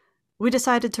 we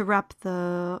decided to wrap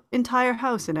the entire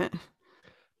house in it.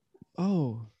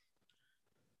 Oh.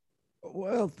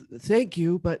 Well, thank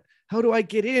you, but how do I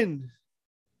get in?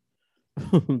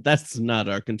 That's not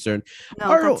our concern. No,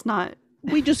 Arlo- that's not.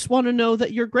 We just want to know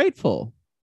that you're grateful.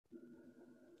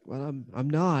 Well, I'm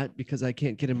not, because I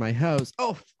can't get in my house.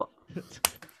 Oh.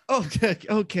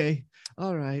 Okay.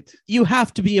 All right. You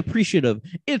have to be appreciative.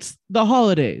 It's the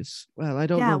holidays. Well, I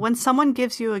don't Yeah, know. when someone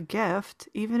gives you a gift,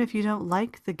 even if you don't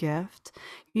like the gift,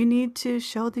 you need to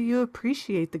show that you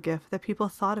appreciate the gift, that people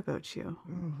thought about you.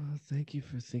 Oh, well, thank you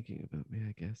for thinking about me,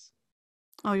 I guess.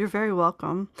 Oh, you're very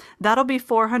welcome. That'll be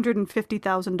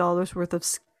 $450,000 worth of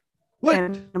What?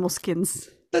 animal skins.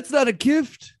 That's not a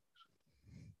gift.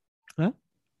 Huh?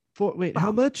 Wait,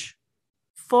 how much?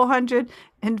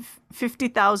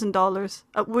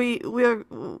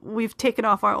 $450,000. We've taken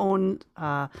off our own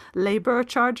labor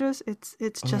charges. It's All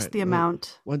just right, the wait,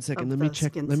 amount. 1 second. of Let me the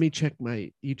check. skins. Let me check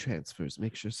my e-transfers.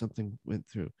 Make sure something went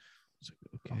through.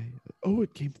 Okay. Oh,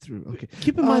 it came through. Okay.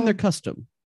 Keep in mind they're Um, custom.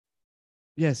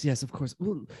 Yes, of course.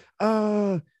 Ooh,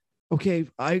 okay.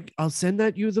 I'll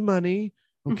send you the money.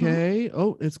 Okay.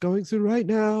 Oh, it's going through right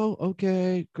now.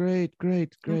 Okay. Great.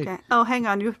 Okay. Oh, hang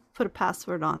on. You put a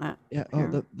password on it. Yeah. Here.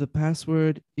 Oh, the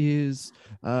password is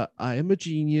I am a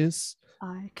genius.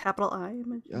 Capital I.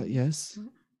 Yes.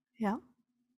 Yeah.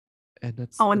 And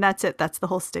that's Oh, and that's it. That's the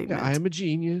whole statement. yeah, I am a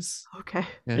genius. Okay.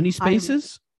 Yeah. Any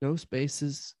spaces? No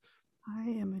spaces. I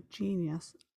am a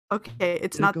genius. Okay,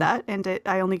 it's Did it not go- that, and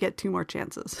I only get 2 more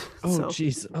chances. Oh, So,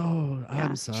 jeez. Oh, yeah.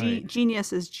 I'm sorry.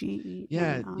 Genius is G.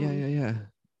 Yeah.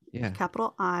 Yeah.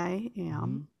 Capital I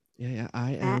am. Mhm. Yeah.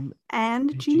 I A- am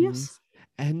and a genius.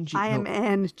 I am no,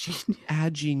 and genius. a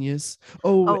genius.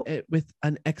 Oh, Oh. with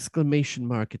an exclamation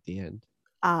mark at the end.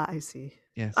 Ah, I see.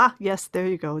 Yes. Yes, there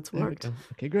you go. It's There we worked. go.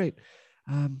 Okay, great.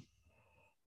 All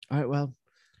right. Well,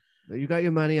 you got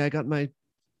your money. I got my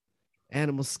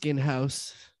animal skin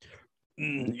house.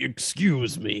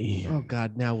 Excuse me. Oh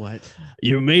God. Now what?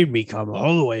 You made me come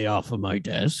all the way off of my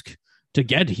desk to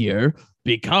get here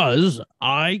because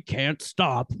I can't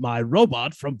stop my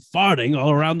robot from farting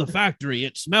all around the factory.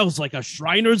 It smells like a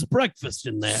Shriner's breakfast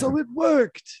in there. So it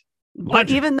worked. What? But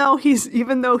even though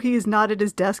he's not at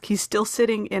his desk, he's still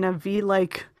sitting in a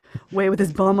V-like way with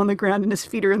his bum on the ground and his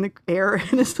feet are in the air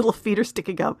and his little feet are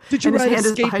sticking up. Did you and his ride a hand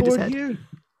is behind his skateboard head. here?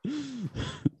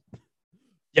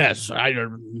 Yes, I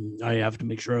have to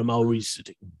make sure I'm always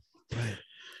sitting.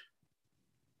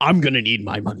 I'm gonna need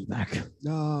my money back.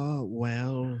 Oh,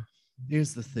 well,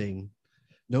 here's the thing.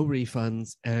 No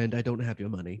refunds, and I don't have your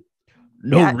money.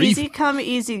 No Yeah, refund. easy come,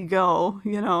 easy go,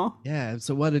 you know. Yeah,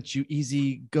 so why don't you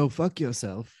easy go fuck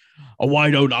yourself? Why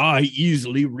don't I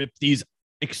easily rip these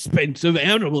expensive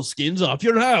animal skins off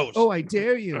your house? Oh, I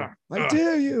dare you. I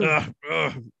dare you.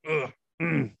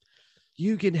 Mm.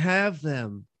 You can have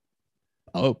them.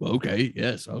 Oh, okay.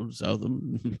 Yes, I'll sell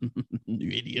them. You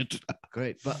idiot.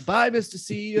 Great. Bye, Mr.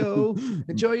 CEO.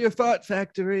 Enjoy your fart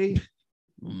factory.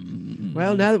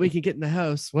 Well, now that we can get in the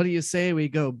house, what do you say we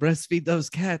go breastfeed those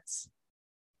cats?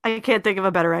 I can't think of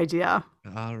a better idea.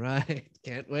 All right.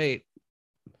 Can't wait.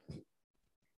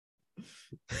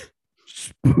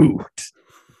 Spooked.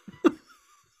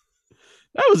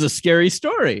 That was a scary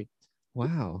story.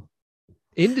 Wow.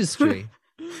 Industry.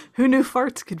 Who knew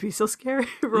farts could be so scary?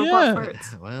 Robot Yeah.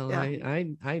 farts. Well, Yeah.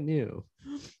 I knew.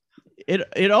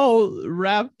 It all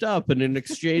wrapped up in an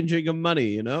exchanging of money,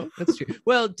 you know? That's true.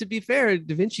 Well, to be fair,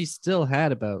 Da Vinci still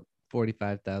had about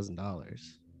 $45,000.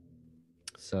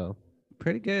 So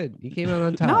pretty good. He came out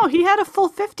on top. No, he had a full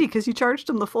 50 because you charged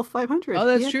him the full 500. Oh,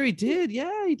 that's He had- true. He did.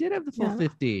 Yeah, he did have the full Yeah.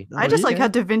 50. I just like yeah. how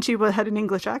Da Vinci had an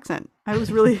English accent. I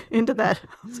was really into that.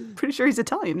 I was pretty sure he's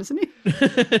Italian, isn't he?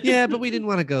 Yeah, but we didn't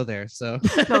want to go there. So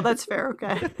No, that's fair.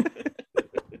 Okay.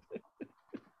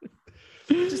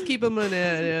 just keep him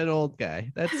an old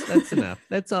guy. That's enough.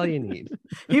 That's all you need.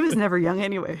 He was never young,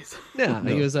 anyways. No,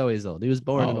 he No. was always old. He was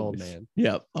born an old Always. man.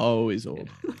 Yep, always old.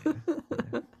 Yeah.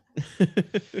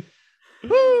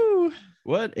 Woo!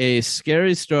 What a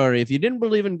scary story. If you didn't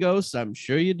believe in ghosts, I'm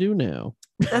sure you do now.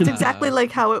 That's exactly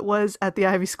like how it was at the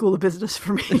Ivy School of Business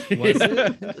for me. Was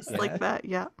it? Just Yeah. like that.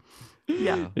 Yeah.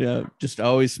 Yeah. Wow. Yeah, just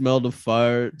always smelled of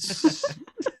farts.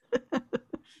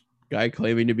 Guy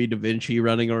claiming to be Da Vinci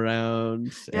running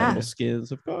around. Yeah. Animal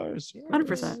skins, of course.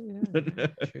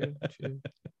 100%. True, true.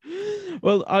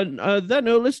 Well, on that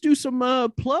note, let's do some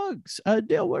plugs.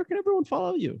 Dale, where can everyone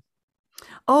follow you?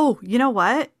 Oh, you know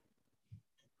what?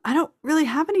 I don't really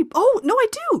have any. Oh, no, I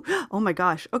do. Oh my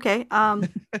gosh. Okay. I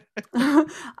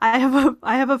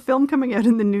have a film coming out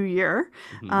in the new year.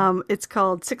 Mhm. It's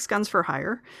called Six Guns for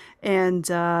Hire, and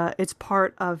it's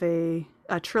part of a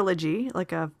trilogy,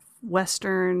 like a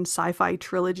Western sci-fi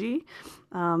trilogy,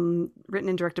 written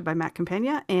and directed by Matt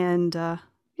Campagna. And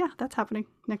yeah, that's happening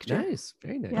next year. Nice.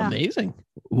 Very nice. Yeah. Amazing.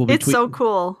 We'll be It's so tweeting-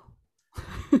 cool.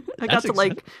 I got That's to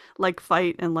like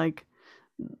fight and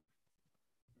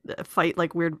fight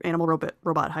like weird animal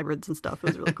robot hybrids and stuff. It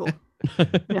was really cool.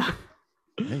 Yeah.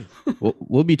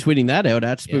 We'll be tweeting that out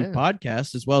at Spook Yeah.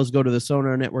 Podcast, as well as go to the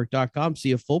sonarnetwork.com,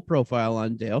 see a full profile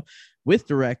on Dale with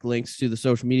direct links to the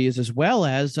social medias, as well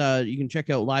as you can check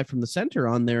out Live from the Center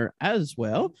on there as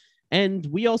well. And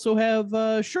we also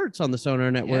have shirts on the Sonar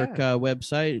Network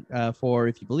website for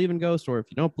if you believe in ghosts or if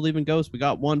you don't believe in ghosts. We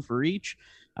got one for each.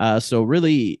 So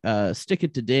really stick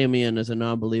it to Damien as a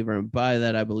non-believer and buy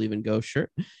that I Believe in Ghost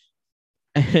shirt.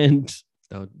 And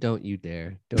Don't you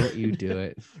dare. Don't you do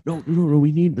it. no,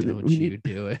 we need them. Don't We you need,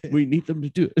 do it. we need them to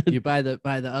do it. You buy the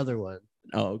other one.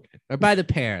 Oh, okay. Or buy the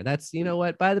pair. That's, you know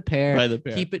what? Buy the pair. Buy the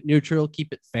pair. Keep it neutral.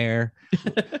 Keep it fair.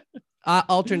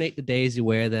 Alternate the days you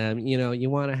wear them. You know, you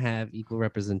want to have equal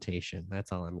representation.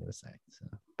 That's all I'm going to say. So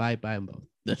buy them both.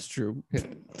 That's true.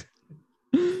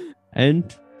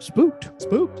 And spooked.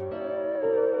 Spooked.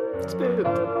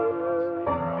 Spooked.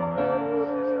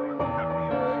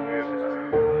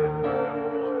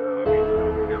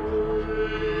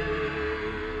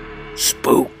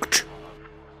 Spooked.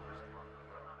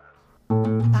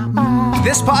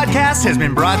 This podcast has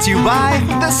been brought to you by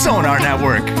the Sonar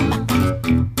Network.